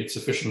see, it's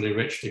sufficiently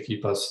rich to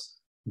keep us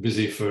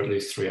busy for at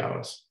least 3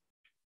 hours.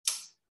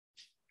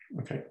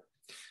 Okay.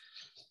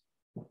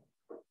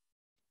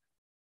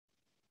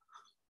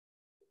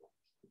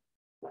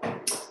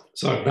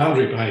 So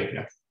boundary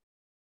behavior.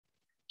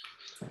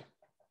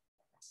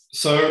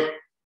 So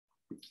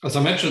as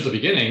I mentioned at the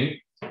beginning,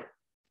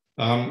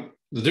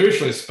 the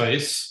Dirichlet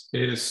space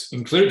is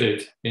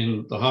included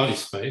in the Hardy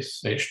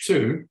space,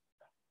 H2.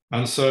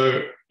 And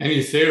so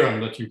any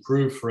theorem that you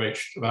prove for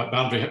about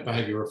boundary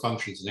behavior of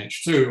functions in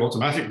H2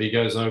 automatically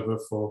goes over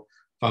for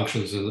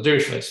functions in the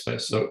Dirichlet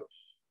space. So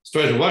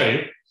straight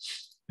away,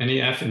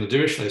 any f in the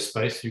Dirichlet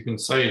space, you can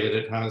say that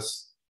it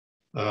has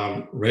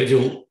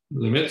radial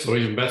limits, or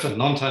even better,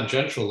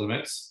 non-tangential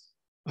limits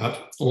at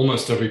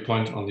almost every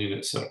point on the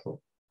unit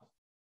circle.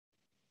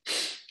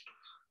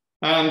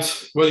 And,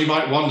 well, you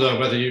might wonder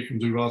whether you can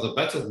do rather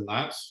better than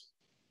that.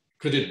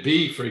 Could it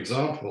be, for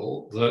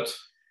example, that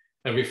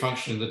every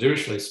function in the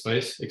Dirichlet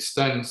space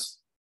extends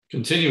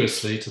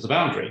continuously to the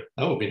boundary?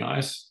 That would be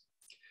nice.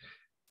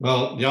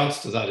 Well, the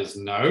answer to that is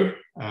no,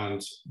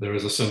 and there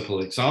is a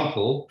simple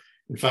example.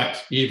 In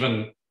fact,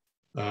 even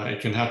it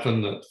can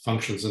happen that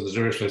functions in the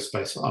Dirichlet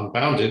space are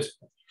unbounded.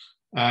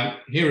 And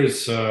here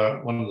is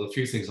one of the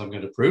few things I'm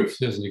going to prove.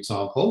 Here's an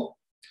example.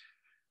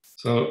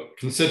 So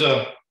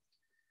consider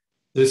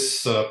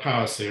this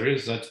power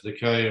series, z to the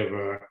k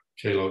over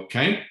k log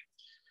k.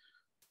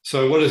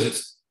 So what is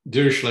its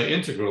Dirichlet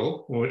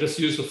integral? Well, we just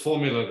use the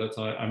formula that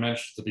I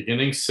mentioned at the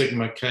beginning,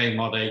 sigma k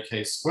mod a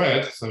k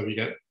squared. So we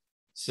get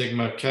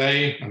sigma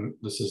k, and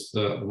this is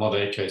the mod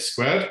a k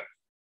squared.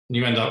 And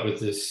you end up with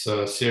this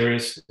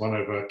series 1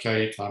 over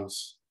k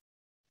times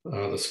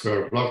the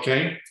square of log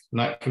k, and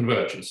that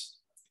converges.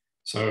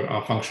 So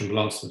our function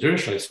belongs to the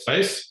Dirichlet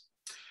space.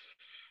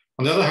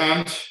 On the other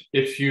hand,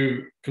 if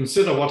you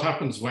consider what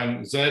happens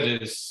when z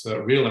is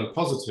real and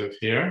positive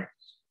here,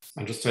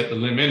 and just take the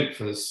lim inf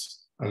as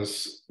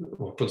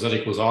or put z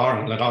equals r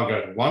and let r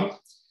go to 1,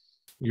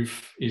 you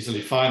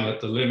easily find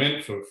that the lim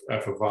inf of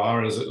f of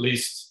r is at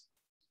least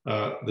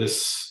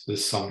this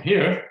sum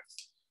here.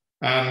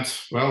 And,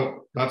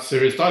 well, that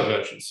series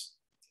diverges.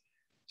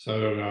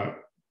 So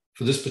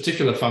for this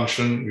particular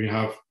function, we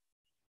have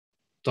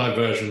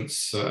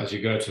divergence as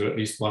you go to at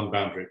least one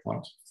boundary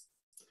point.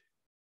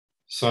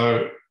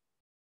 So,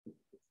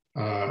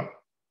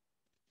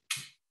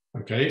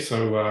 okay,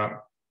 so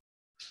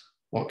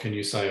what can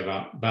you say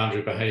about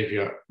boundary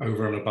behavior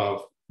over and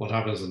above what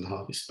happens in the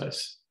Hardy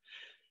space?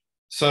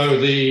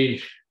 So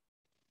the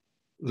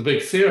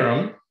big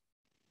theorem,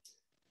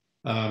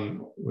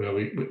 where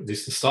at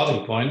least the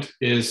starting point,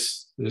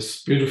 is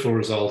this beautiful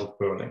result of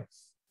Berling,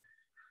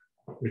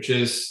 which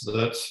is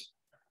that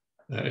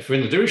if you're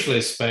in the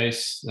Dirichlet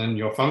space, then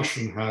your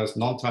function has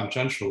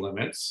non-tangential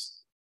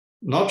limits,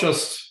 not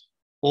just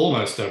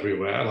almost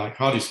everywhere, like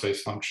Hardy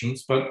space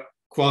functions, but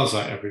quasi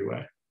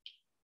everywhere.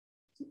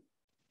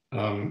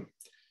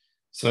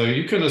 So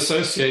you can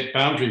associate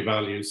boundary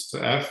values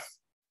to f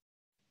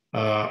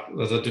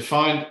that are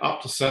defined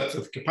up to sets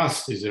of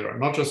capacity 0,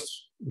 not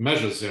just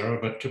measure 0,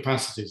 but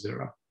capacity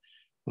 0.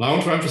 And I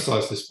want to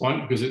emphasize this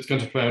point because it's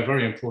going to play a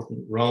very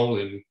important role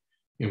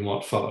in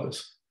what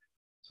follows.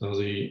 So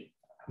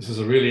this is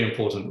a really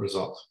important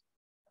result.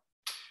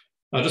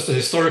 Now, just a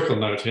historical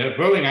note here.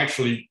 Berling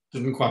actually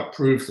didn't quite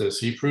prove this.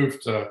 He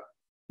proved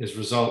his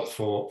result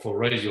for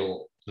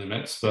radial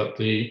limits, but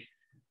the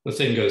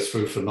thing goes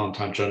through for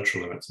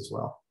non-tangential limits as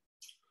well.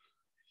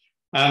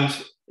 And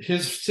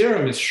his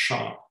theorem is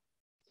sharp.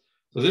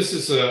 So this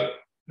is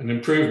an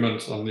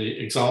improvement on the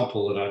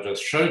example that I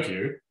just showed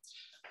you,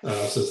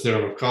 the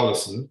theorem of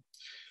Carlson.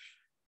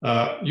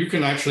 You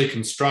can actually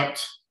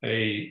construct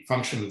a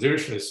function of the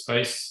Dirichlet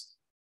space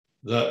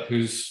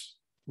whose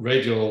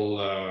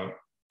radial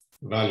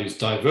values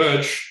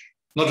diverge,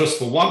 not just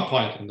for one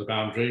point in the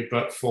boundary,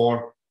 but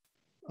for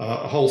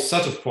a whole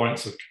set of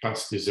points of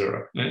capacity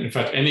zero. In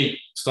fact,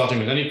 starting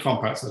with any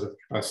compact set of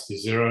capacity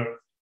zero,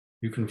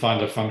 you can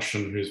find a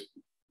function whose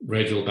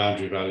radial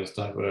boundary values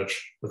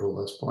diverge at all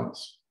those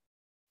points.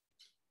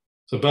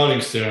 So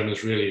Berling's theorem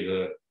is really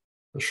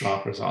the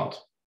sharp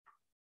result.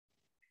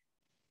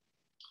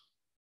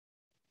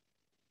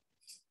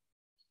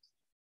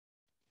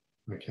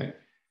 Okay.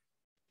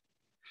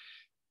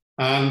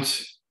 And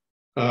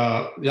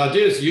the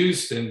ideas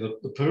used in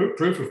the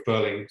proof of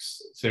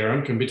Berling's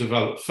theorem can be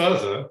developed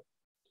further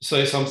to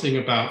say something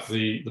about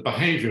the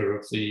behavior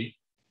of the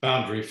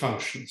boundary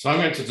function. So I'm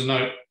going to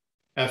denote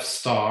f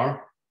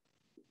star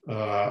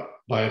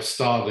by f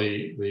star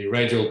the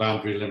radial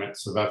boundary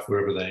limits of f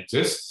wherever they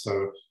exist.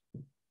 So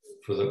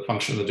for the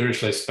function of the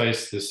Dirichlet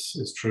space, this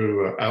is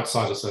true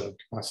outside a set of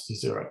capacity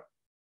zero.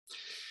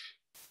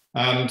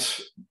 And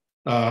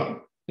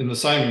in the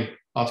same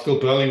article,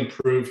 Berling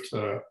proved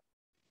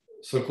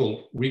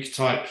so-called weak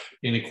type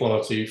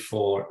inequality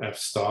for f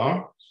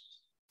star,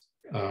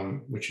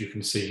 which you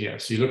can see here.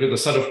 So you look at the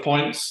set of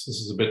points.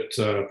 This is a bit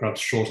perhaps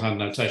shorthand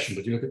notation,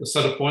 but you look at the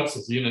set of points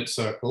of the unit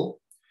circle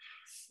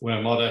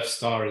where mod f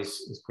star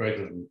is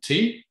greater than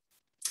t.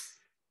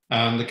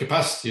 And the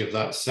capacity of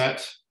that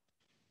set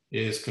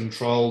is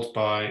controlled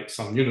by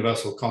some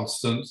universal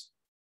constant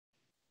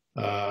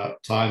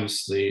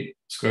times the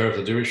square of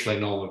the Dirichlet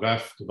norm of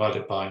f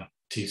divided by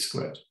t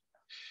squared.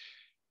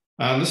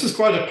 And this is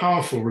quite a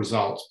powerful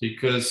result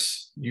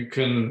because you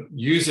can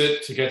use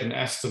it to get an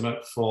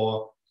estimate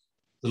for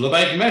the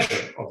Lebesgue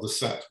measure of the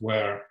set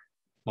where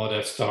mod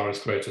f star is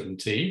greater than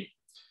t.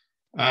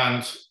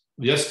 And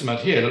the estimate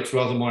here looks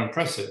rather more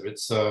impressive.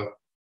 It's an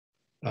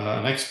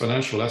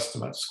exponential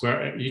estimate,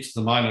 square e to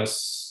the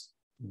minus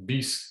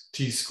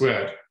bt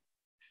squared.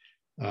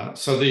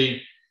 So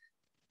the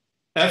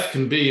f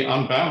can be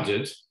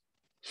unbounded,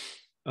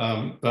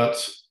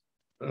 but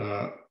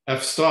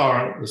f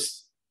star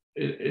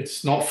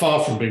it's not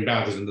far from being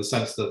bounded in the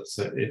sense that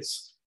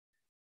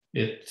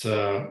it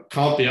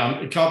can't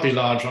be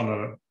large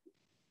on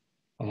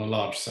a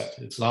large set.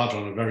 It's large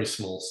on a very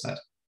small set.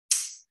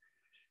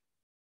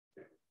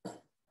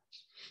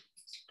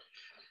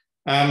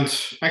 And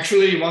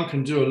actually, one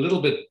can do a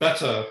little bit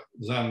better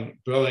than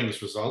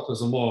Berling's result.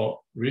 There's a more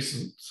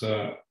recent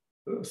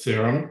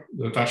theorem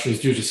that actually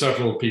is due to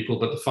several people,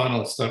 but the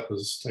final step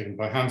was taken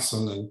by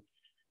Hansen in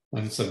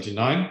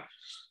 1979.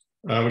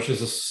 Which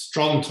is a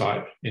strong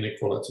type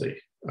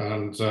inequality.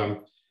 And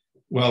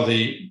well,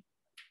 the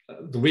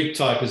weak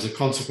type is a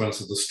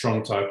consequence of the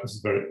strong type. This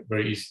is very,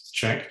 very easy to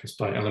check just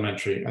by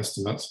elementary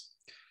estimates.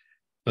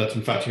 But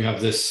in fact, you have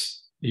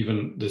this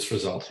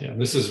result here. And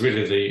this is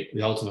really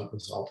the ultimate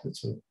result.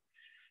 There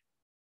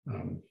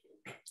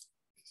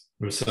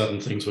are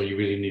certain things where you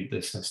really need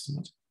this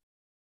estimate.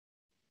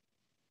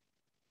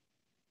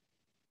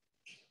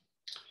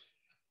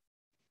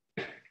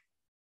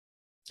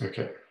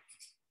 Okay.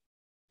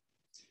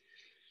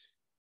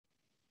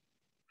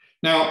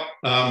 Now,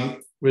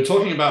 we're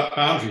talking about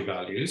boundary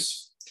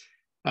values.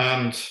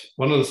 And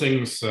one of the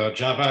things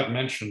Javad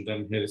mentioned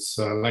in his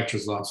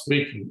lectures last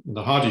week in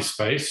the Hardy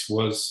space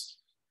was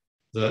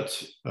that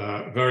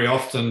very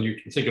often you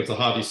can think of the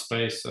Hardy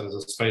space as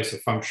a space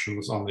of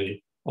functions on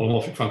the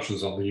holomorphic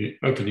functions on the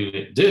open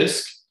unit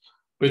disk,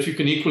 but you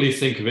can equally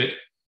think of it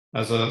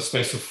as a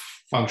space of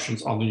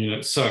functions on the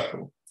unit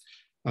circle.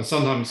 And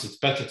sometimes it's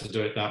better to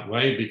do it that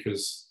way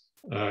because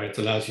it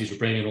allows you to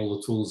bring in all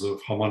the tools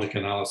of harmonic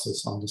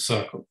analysis on the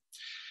circle.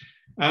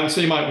 And so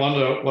you might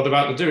wonder, what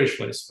about the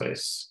Dirichlet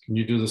space? Can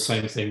you do the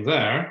same thing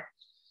there?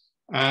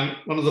 And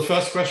one of the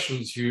first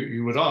questions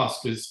you would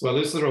ask is, well,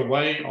 is there a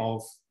way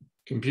of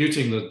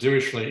computing the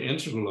Dirichlet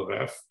integral of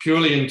f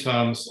purely in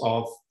terms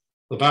of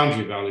the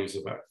boundary values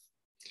of f?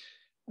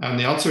 And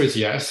the answer is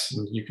yes,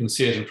 and you can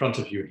see it in front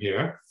of you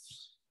here.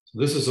 So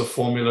this is a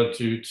formula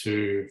due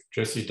to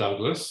Jesse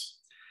Douglas.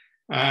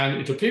 And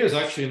it appears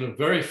actually in a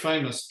very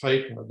famous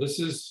paper. This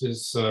is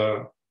his,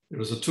 it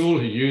was a tool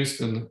he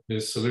used in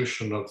his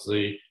solution of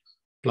the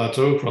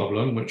plateau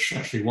problem, which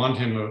actually won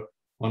him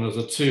one of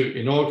the two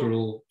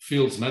inaugural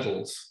Fields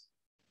medals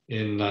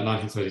in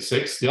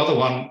 1936. The other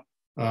one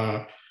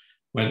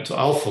went to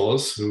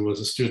Alfors, who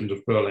was a student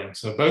of Berling.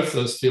 So both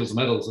those Fields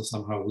medals are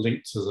somehow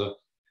linked to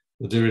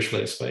the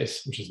Dirichlet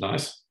space, which is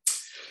nice.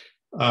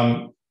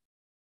 The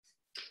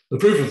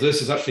proof of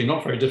this is actually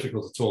not very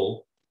difficult at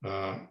all.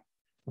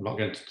 I'm not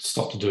going to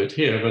stop to do it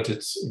here, but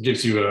it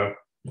gives you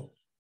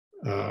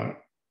a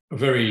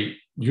very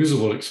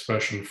usable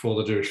expression for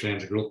the Dirichlet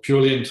integral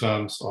purely in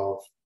terms of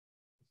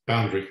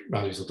boundary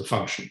values of the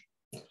function.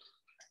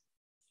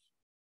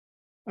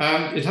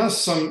 And it has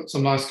some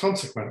nice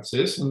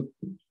consequences. And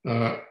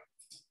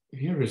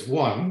here is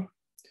one.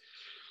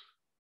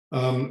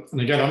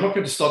 And again, I'm not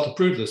going to start to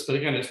prove this, but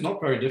again, it's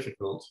not very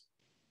difficult.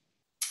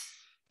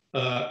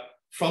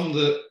 From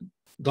the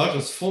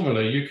Douglas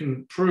formula, you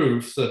can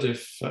prove that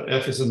if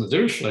F is in the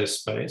Dirichlet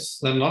space,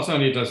 then not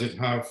only does it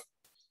have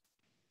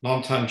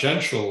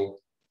non-tangential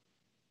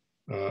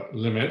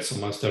limits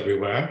almost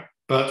everywhere,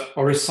 but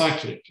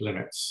oricyclic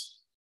limits.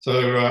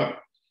 So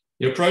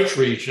the approach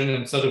region,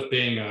 instead of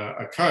being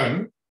a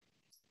cone,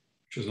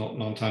 which is what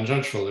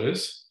non-tangential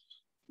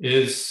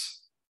is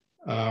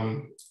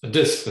a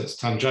disk that's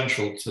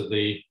tangential to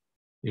the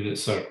unit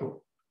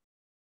circle.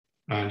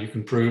 And you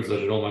can prove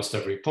that at almost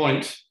every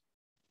point,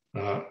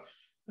 for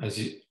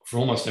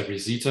almost every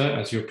zeta,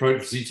 as you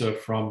approach zeta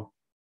from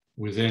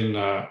within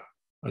a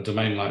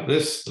domain like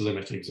this, the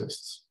limit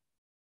exists.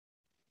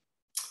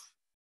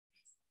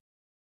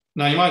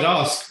 Now you might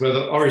ask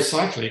whether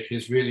oricyclic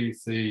is really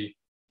the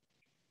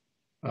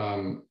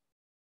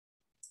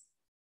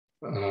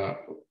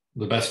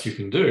best you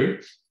can do,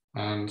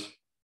 and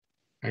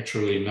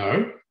actually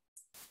no,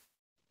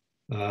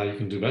 you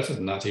can do better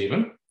than that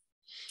even.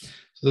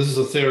 So this is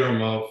a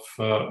theorem of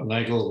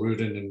Nagel,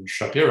 Rudin, and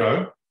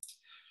Shapiro.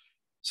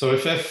 So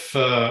if F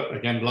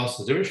again belongs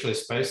to the Dirichlet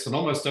space, then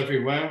almost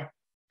everywhere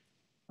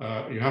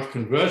you have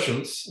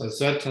convergence as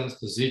Z tends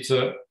to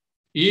zeta,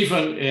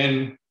 even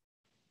in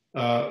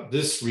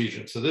this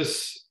region. So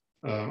this,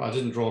 I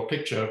didn't draw a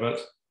picture,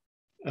 but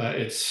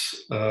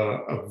it's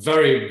a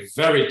very,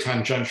 very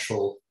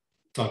tangential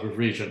type of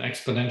region,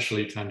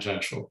 exponentially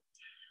tangential.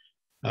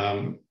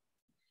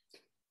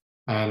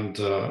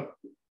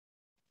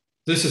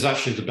 This is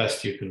actually the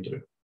best you can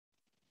do.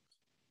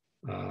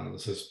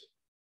 This is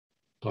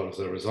part of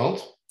the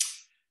result.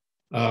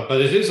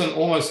 But it is an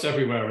almost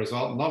everywhere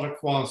result, not a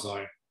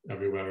quasi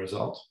everywhere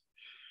result.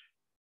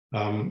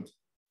 If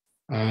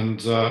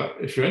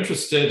you're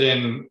interested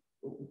in,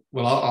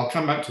 well, I'll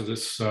come back to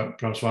this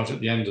perhaps right at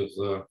the end of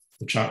the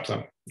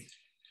chapter.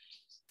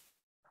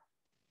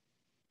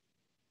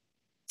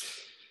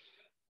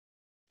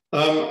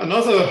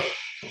 Another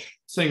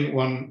thing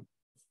one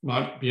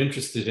might be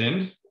interested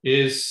in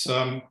is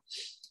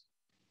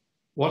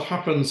what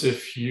happens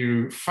if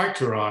you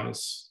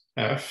factorize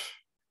F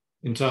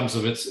in terms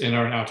of its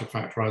inner and outer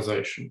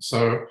factorization.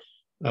 So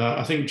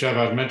I think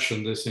Javad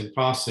mentioned this in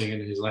passing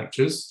in his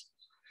lectures.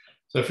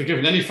 So if you're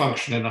given any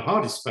function in a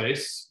Hardy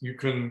space, you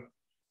can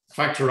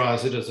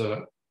factorize it as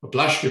a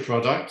Blaschke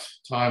product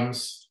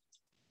times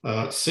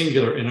a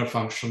singular inner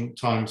function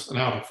times an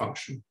outer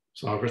function.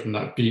 So I've written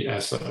that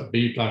BS,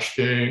 B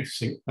Blaschke,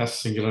 S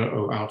singular,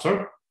 O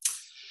outer.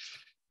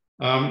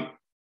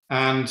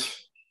 And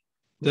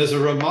there's a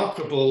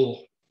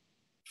remarkable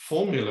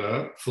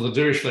formula for the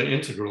Dirichlet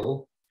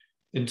integral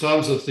in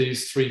terms of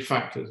these three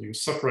factors. You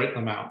separate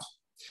them out.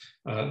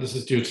 This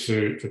is due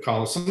to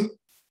Carlson.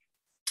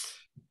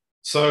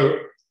 So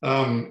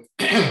look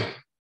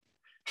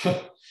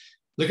at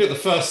the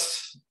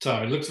first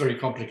term. It looks very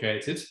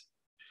complicated.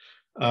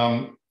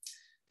 So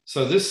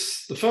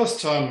the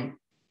first term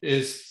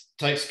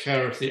takes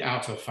care of the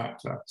outer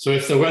factor. So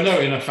if there were no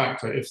inner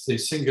factor, if the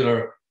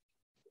singular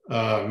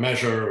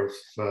measure of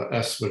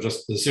S were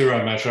just the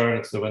zero measure,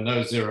 and if there were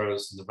no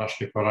zeros in the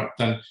Blaschke product,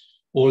 then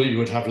all you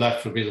would have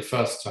left would be the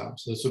first term.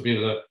 So this would be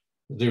the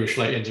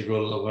Dirichlet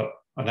integral of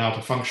an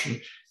outer function.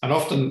 And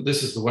often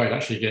this is the way it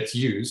actually gets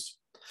used.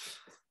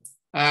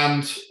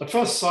 And at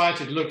first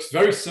sight, it looks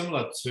very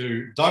similar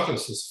to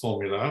Douglas's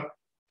formula,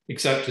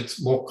 except it's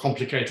more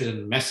complicated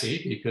and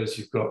messy because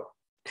you've got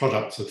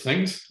products of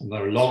things and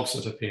there are logs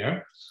that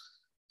appear.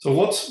 So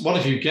what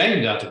have you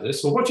gained out of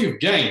this? Well, what you've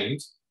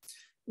gained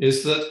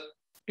is that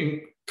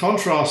in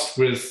contrast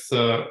with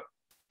the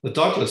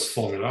Douglas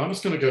formula, I'm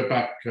just going to go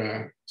back,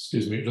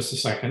 excuse me, just a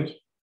second.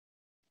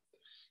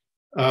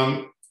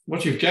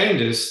 What you've gained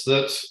is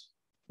that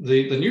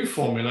the new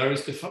formula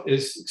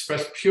is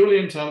expressed purely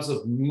in terms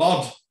of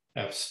mod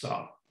F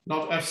star,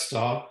 not F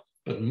star,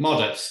 but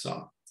mod F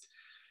star.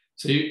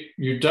 So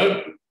you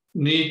don't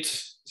need,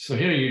 so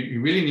here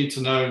you really need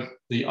to know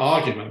the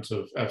argument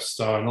of F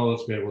star in order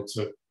to be able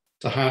to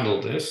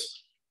handle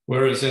this.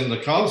 Whereas in the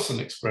Carlson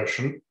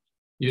expression,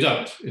 you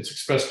don't. It's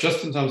expressed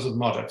just in terms of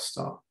mod F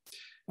star.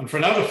 And for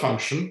an outer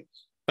function,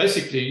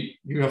 basically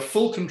you have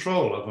full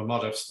control over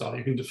mod F star.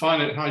 You can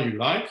define it how you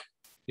like.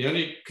 The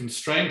only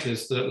constraint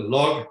is that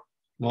log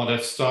mod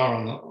F star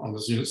on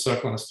this unit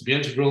circle has to be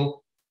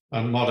integral,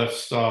 and mod F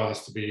star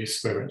has to be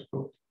square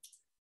integral.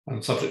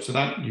 And subject to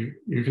that,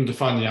 you can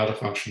define the outer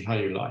function how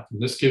you like.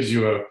 And this gives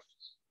you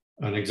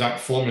an exact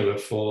formula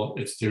for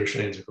its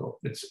Dirichlet integral.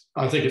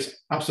 I think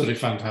it's absolutely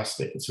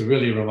fantastic. It's a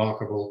really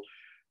remarkable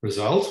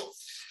result.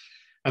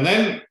 And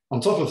then on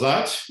top of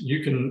that,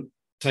 you can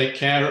take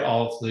care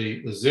of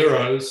the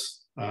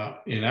zeros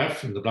in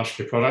F, in the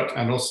Blaschke product,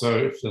 and also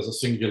if there's a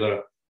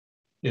singular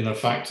inner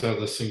factor,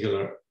 the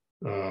singular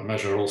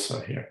measure also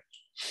here.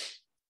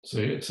 So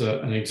it's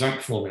an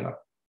exact formula.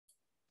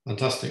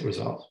 Fantastic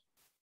result.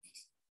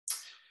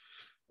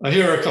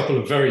 Here are a couple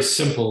of very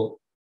simple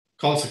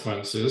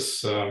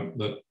consequences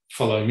that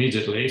follow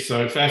immediately.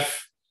 So if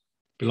f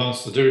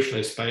belongs to the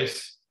Dirichlet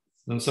space,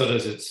 then so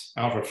does its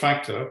outer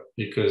factor,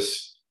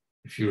 because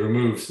if you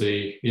remove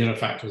the inner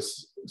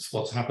factors,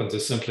 what happens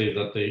is simply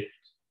that the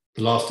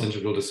last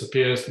integral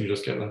disappears and you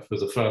just get left with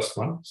the first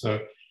one. So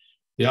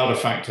the outer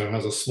factor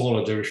has a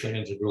smaller Dirichlet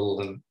integral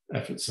than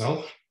f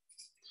itself.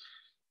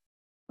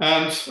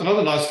 And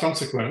another nice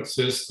consequence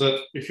is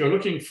that if you're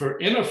looking for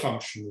inner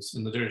functions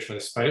in the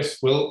Dirichlet space,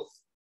 well,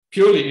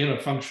 purely inner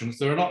functions,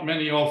 there are not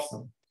many of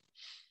them.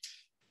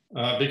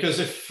 Because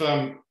if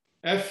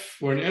f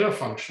were an inner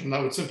function,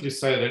 that would simply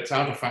say that its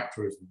outer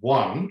factor is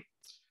 1,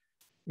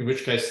 in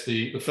which case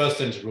the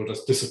first integral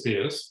just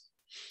disappears.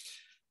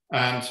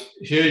 And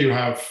here you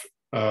have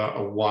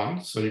a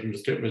 1, so you can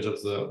just get rid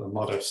of the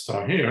mod f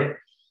star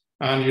here,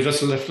 and you're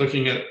just left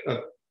looking at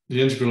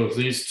the integral of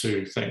these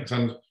two things.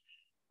 And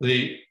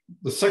the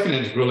second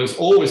integral is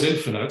always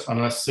infinite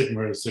unless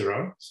sigma is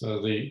 0,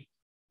 so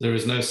there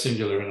is no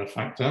singular inner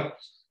factor.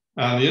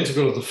 And the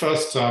integral of the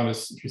first term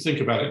is, if you think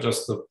about it,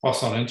 just the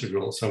Poisson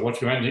integral. So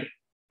what you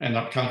end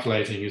up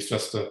calculating is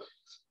just a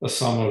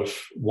sum of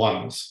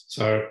 1s.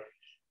 So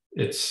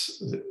it's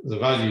the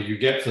value you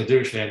get for the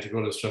Dirichlet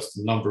integral is just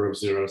the number of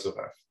zeros of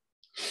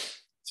f.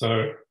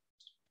 So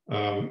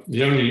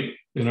the only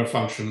inner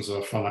functions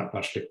are finite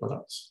Blaschke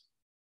products.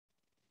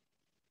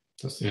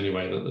 That's the only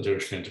way that the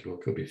Dirichlet integral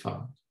could be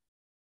found.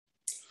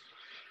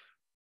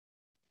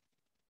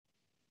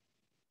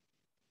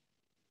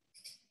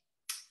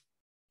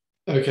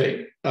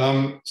 Okay,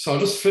 so I'll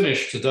just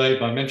finish today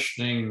by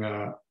mentioning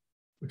a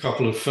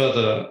couple of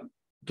further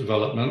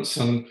developments,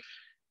 and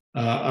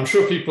I'm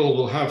sure people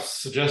will have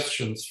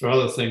suggestions for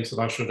other things that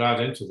I should add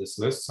into this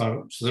list.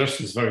 So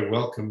suggestions are very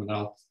welcome, and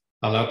I'll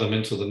add them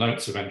into the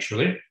notes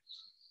eventually.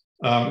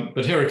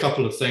 But here are a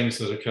couple of things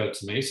that occurred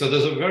to me. So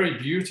there's a very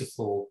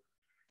beautiful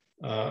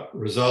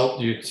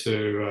result due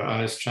to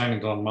Alice Chang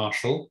and Don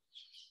Marshall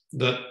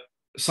that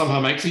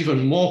somehow makes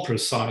even more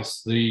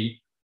precise the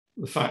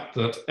fact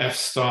that f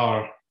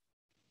star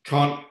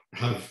can't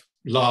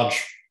be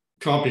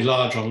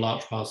large on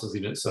large parts of the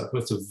unit circle.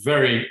 It's a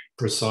very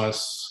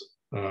precise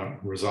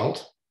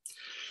result.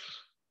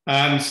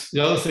 And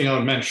the other thing I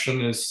would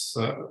mention is,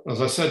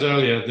 as I said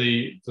earlier,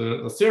 the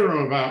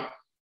theorem about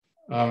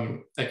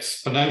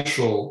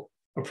exponential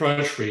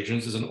approach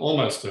regions is an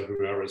almost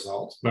everywhere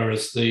result,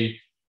 whereas the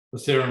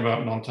theorem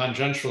about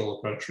non-tangential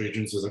approach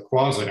regions is a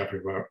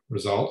quasi-everywhere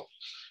result.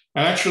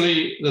 And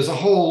actually, there's a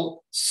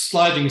whole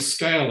sliding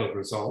scale of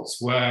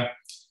results where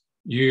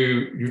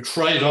you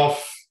trade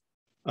off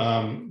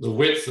the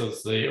width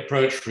of the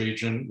approach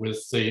region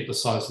with the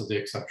size of the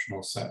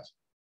exceptional set.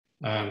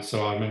 And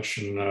so I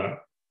mentioned a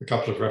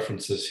couple of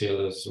references here.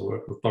 There's a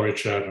work with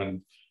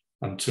Dirichlet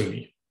and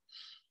Toomey.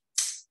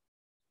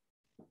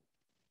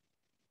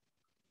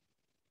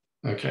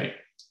 Okay,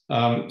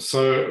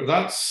 so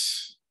that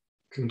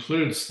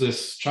concludes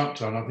this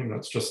chapter, and I think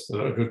that's just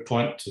a good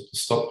point to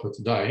stop for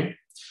today.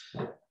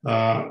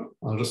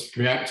 I'll just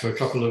react to a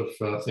couple of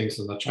things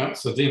in the chat.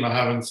 So Dima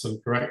Havenson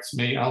corrects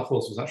me.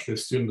 Alfons was actually a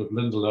student of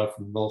Lindelof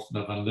and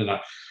Wolfner van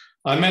Linna.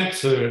 I meant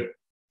to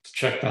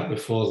check that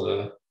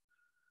before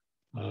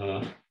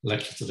the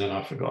lecture today, and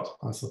I forgot.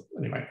 I thought,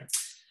 anyway.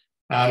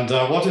 And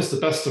what is the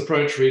best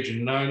approach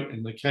region known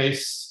in the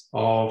case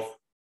of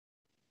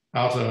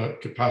outer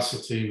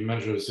capacity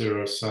measure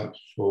 0 set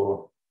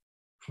for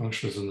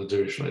functions in the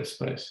Dirichlet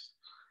space?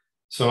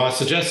 So I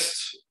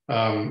suggest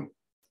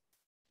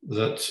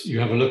that you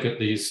have a look at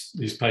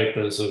these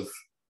papers of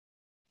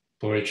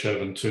Dirichlet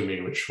and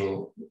Toomey, which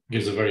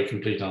gives a very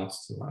complete answer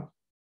to that.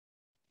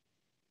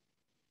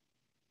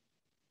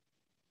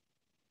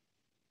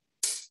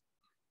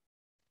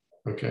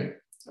 Okay.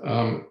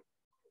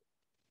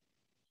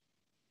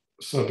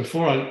 So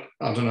before I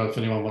don't know if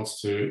anyone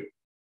wants to,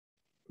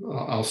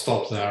 I'll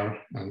stop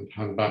there and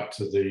hand back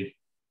to the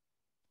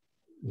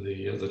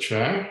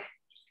chair.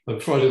 But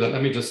before I do that,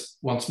 let me just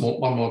one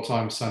more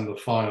time send the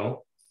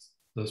file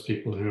to those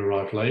people who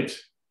arrived late.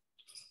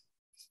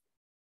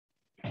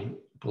 And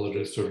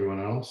apologies to everyone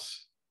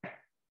else.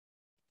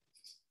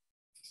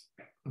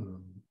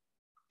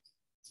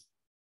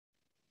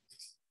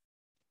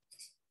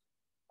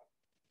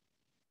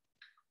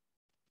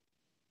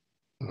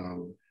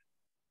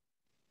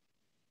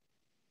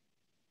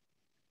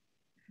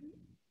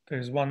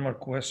 There's one more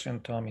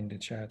question, Tom, in the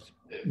chat.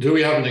 Do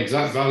we have an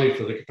exact value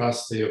for the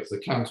capacity of the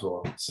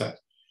Cantor set?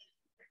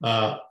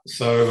 The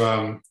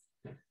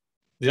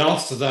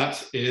answer to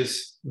that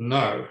is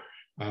no.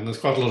 And there's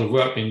quite a lot of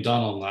work being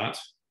done on that.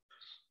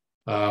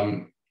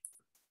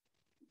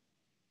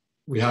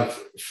 We have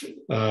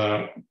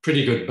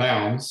pretty good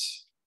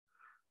bounds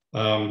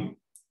to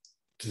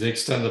the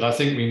extent that I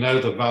think we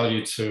know the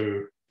value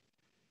to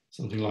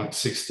something like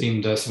 16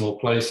 decimal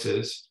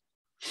places.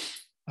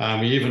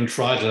 We even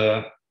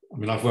tried I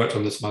mean, I've worked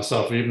on this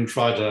myself. We even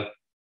tried there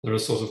are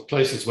sort of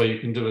places where you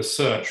can do a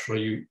search where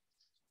you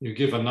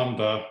give a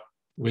number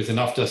with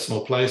enough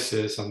decimal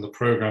places and the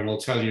program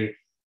will tell you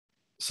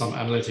some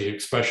analytic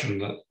expression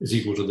that is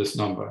equal to this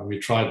number. And we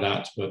tried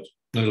that, but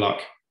no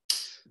luck.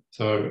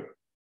 So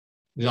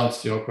the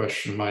answer to your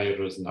question,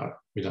 Maeva, is no,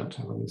 we don't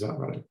have an exact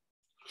value.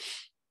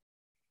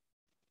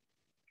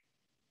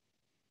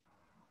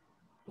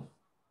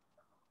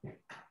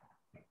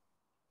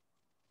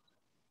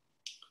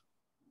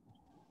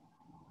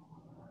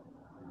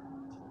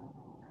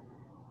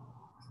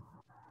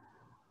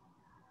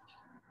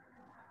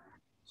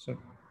 So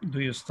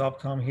do you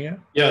stop, Tom,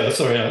 here? Yeah,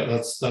 sorry,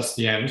 that's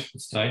the end for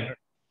today.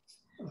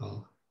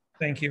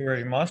 Thank you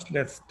very much.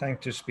 Let's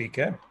thank the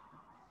speaker.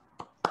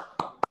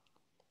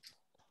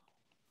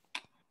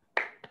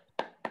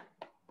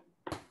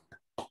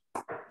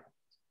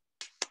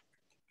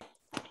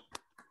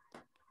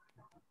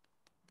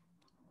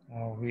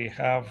 We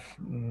have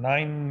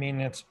 9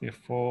 minutes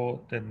before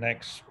the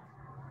next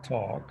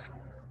talk,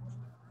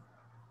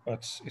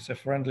 but it's a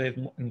friendly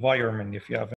environment if you have